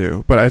their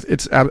due, but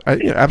it's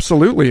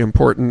absolutely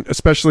important,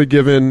 especially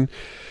given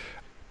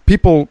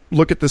people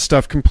look at this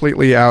stuff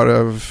completely out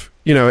of,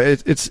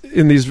 it's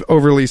in these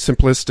overly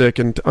simplistic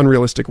and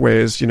unrealistic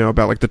ways,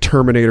 about like the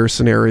Terminator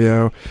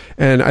scenario.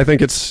 And I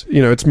think it's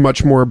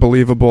much more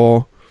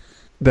believable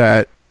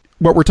that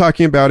what we're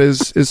talking about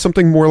is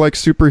something more like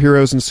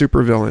superheroes and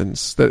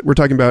supervillains, that we're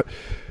talking about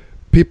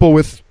people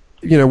with,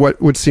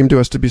 what would seem to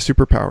us to be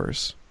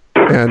superpowers.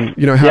 And,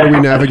 how do we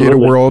navigate a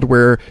world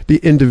where the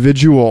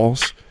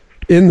individuals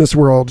in this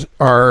world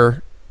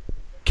are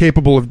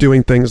capable of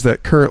doing things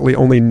that currently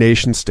only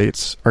nation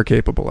states are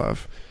capable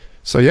of?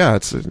 So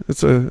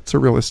it's a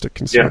realistic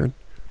concern.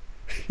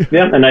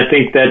 Yeah, and I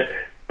think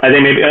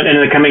maybe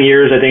in the coming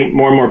years, I think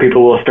more and more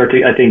people will start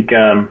to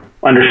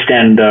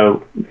understand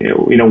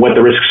what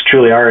the risks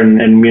truly are,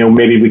 and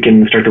maybe we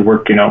can start to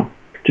work to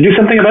do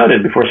something about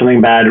it before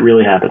something bad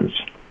really happens.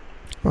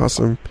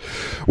 Awesome.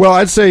 Well,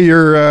 I'd say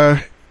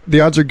the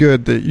odds are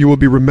good that you will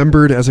be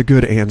remembered as a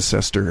good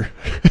ancestor.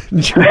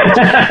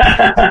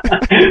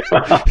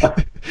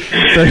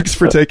 Thanks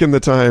for taking the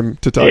time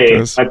to talk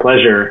to us. My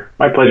pleasure.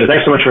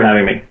 Thanks so much for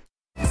having me.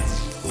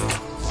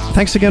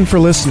 Thanks again for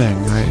listening.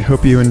 I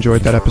hope you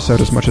enjoyed that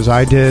episode as much as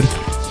I did.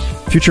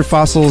 Future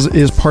Fossils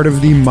is part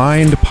of the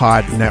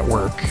MindPod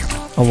network,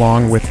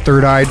 along with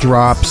Third Eye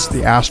Drops,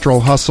 the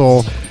Astral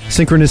Hustle,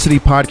 Synchronicity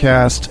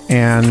Podcast,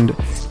 and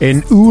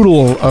an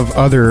oodle of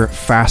other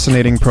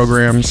fascinating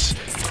programs.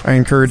 I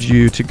encourage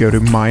you to go to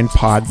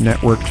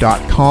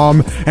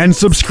mindpodnetwork.com and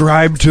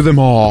subscribe to them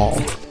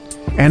all.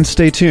 And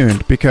stay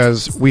tuned,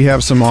 because we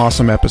have some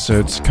awesome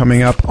episodes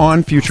coming up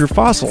on Future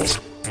Fossils.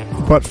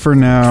 But for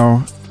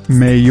now,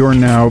 may your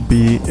now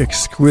be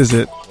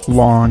exquisite,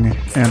 long,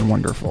 and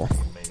wonderful.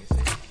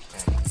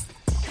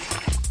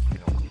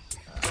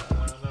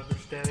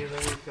 Understanding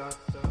that we've got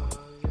a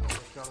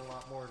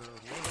lot more to learn.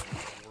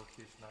 The work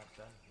is not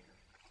done here,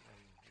 and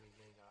we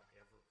may not